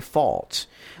my fault.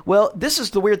 Well, this is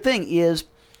the weird thing is,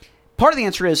 part of the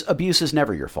answer is abuse is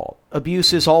never your fault.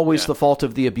 Abuse is always the fault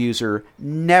of the abuser,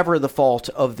 never the fault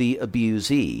of the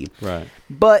abusee. Right.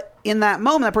 But in that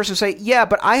moment, that person will say, yeah,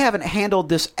 but I haven't handled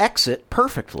this exit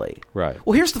perfectly. Right.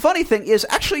 Well, here's the funny thing is,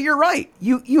 actually, you're right.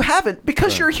 You haven't,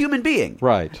 because you're a human being.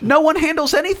 Right. No one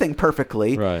handles anything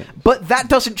perfectly. Right. But that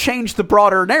doesn't change the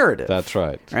broader narrative. That's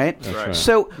right. Right? That's right.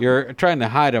 So you're trying to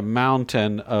hide a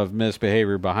mountain of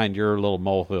misbehavior behind your little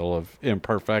molehill of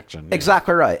imperfection.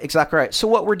 Exactly right. So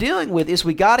what we're dealing with is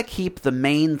we got to keep the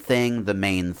main thing the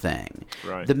main thing.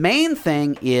 Right. The main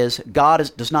thing is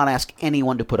God does not ask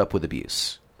anyone to put up with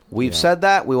abuse. We've said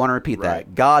that. We want to repeat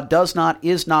that. God does not,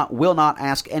 is not, will not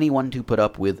ask anyone to put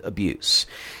up with abuse.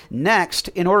 Next,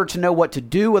 in order to know what to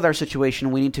do with our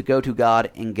situation, we need to go to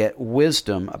God and get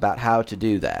wisdom about how to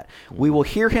do that. We will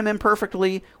hear him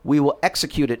imperfectly. We will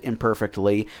execute it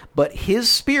imperfectly. But his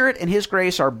Spirit and his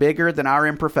grace are bigger than our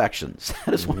imperfections.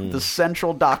 That is one of the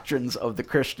central doctrines of the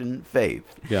Christian faith.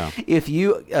 Yeah. If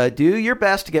you do your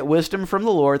best to get wisdom from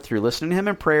the Lord through listening to him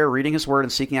in prayer, reading his word,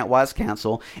 and seeking out wise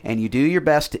counsel, and you do your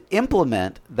best to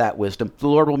implement that wisdom, the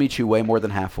Lord will meet you way more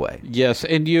than halfway. Yes,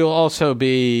 and you'll also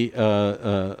be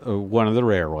one of the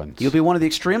rare ones. You'll be one of the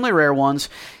extremely rare ones.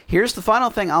 Here's the final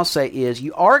thing I'll say is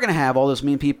you are going to have all those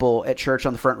mean people at church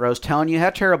on the front rows telling you how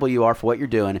terrible you are for what you're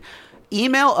doing.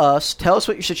 Email us. Tell us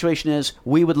what your situation is.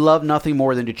 We would love nothing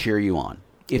more than to cheer you on.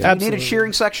 If you need a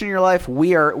cheering section in your life,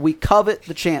 we covet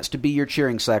the chance to be your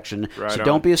cheering section. Right so on.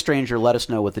 don't be a stranger. Let us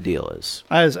know what the deal is.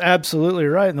 That is absolutely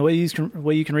right. And the way you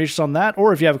can reach us on that,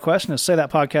 or if you have a question, is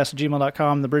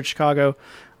saythatpodcast@gmail.com,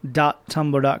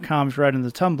 thebridgechicago.tumblr.com. If you're writing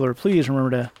the Tumblr, please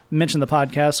remember to mention the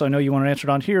podcast so I know you want to answer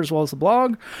it on here as well as the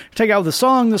blog. Take out the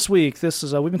song this week. This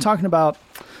is we've been talking about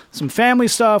some family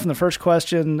stuff in the first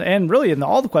question, and really in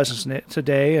all the questions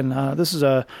today. And this is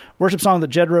a worship song that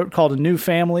Jed wrote called "A New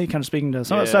Family," kind of speaking to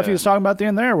some of the stuff he was talking about at the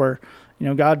end there, where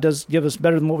God does give us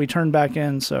better than what we turn back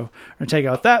in. So we're going to take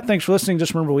out that. Thanks for listening.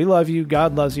 Just remember, we love you.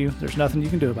 God loves you. There's nothing you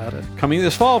can do about it. Coming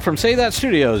this fall from Say That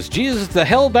Studios, Jesus the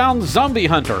Hellbound Zombie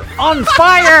Hunter on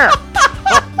fire!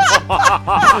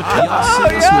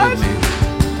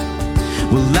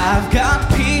 Well, I've got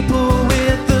people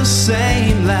with the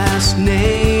same last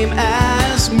name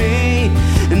as me,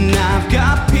 and I've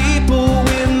got people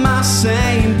with my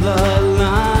same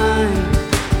bloodline.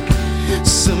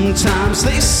 Sometimes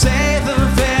they say the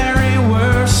very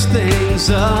worst things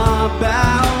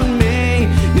about me.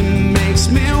 It makes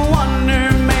me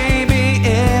wonder maybe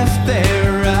if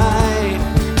they're right.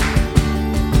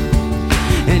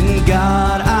 And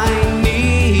God, I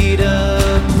need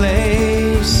a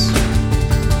place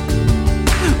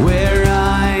where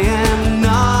I am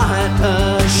not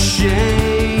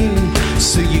ashamed.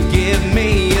 So you give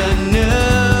me a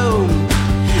new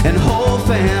and whole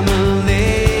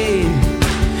family.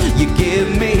 You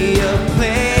give me a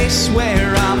place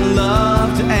where I'm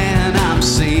loved and I'm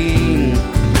seen.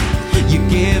 You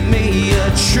give me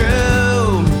a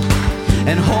true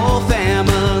and whole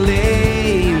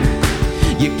family.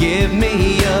 You give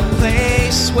me a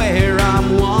place where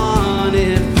I'm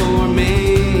wanted for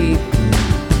me.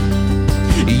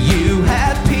 You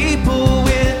had people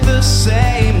with the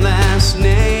same last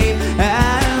name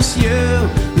as you,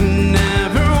 who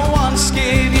never once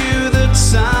gave you the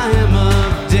time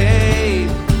of day.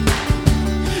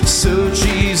 So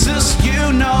Jesus,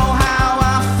 you know how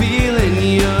I feel, and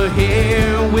you're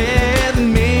here with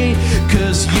me,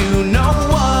 'cause you know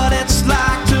what it's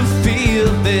like to feel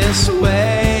this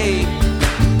way.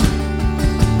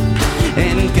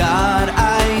 And God,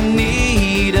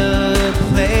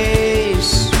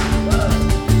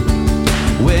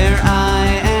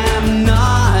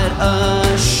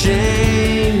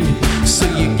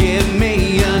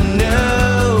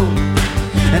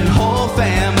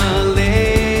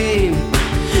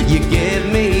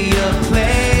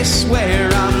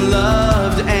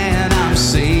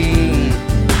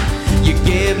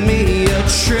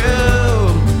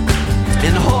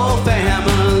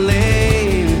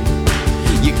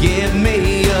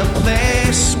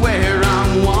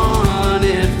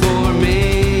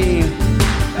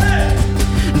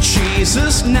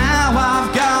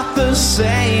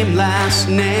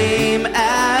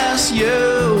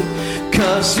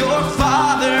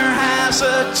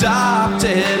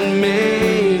 adopted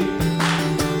me.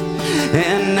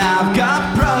 And I've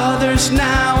got brothers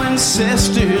now and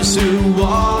sisters who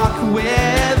walk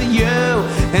with you.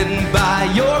 And by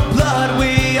your blood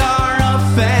we are a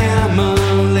family.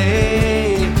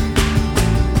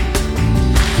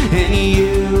 And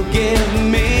you give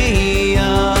me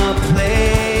a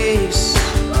place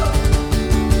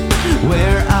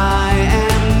where I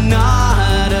am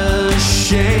not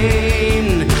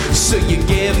ashamed. So you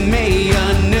give me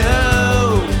a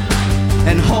new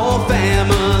and whole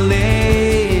family.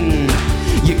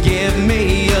 You give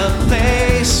me a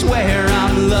place where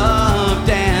I'm loved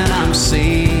and I'm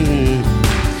seen.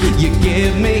 You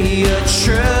give me a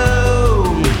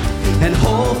true and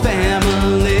whole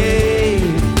family.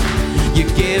 You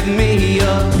give me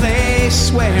a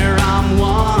place where I'm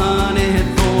wanted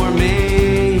for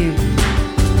me.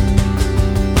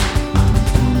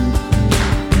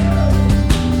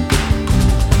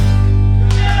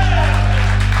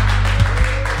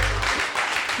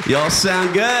 Y'all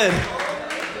sound good.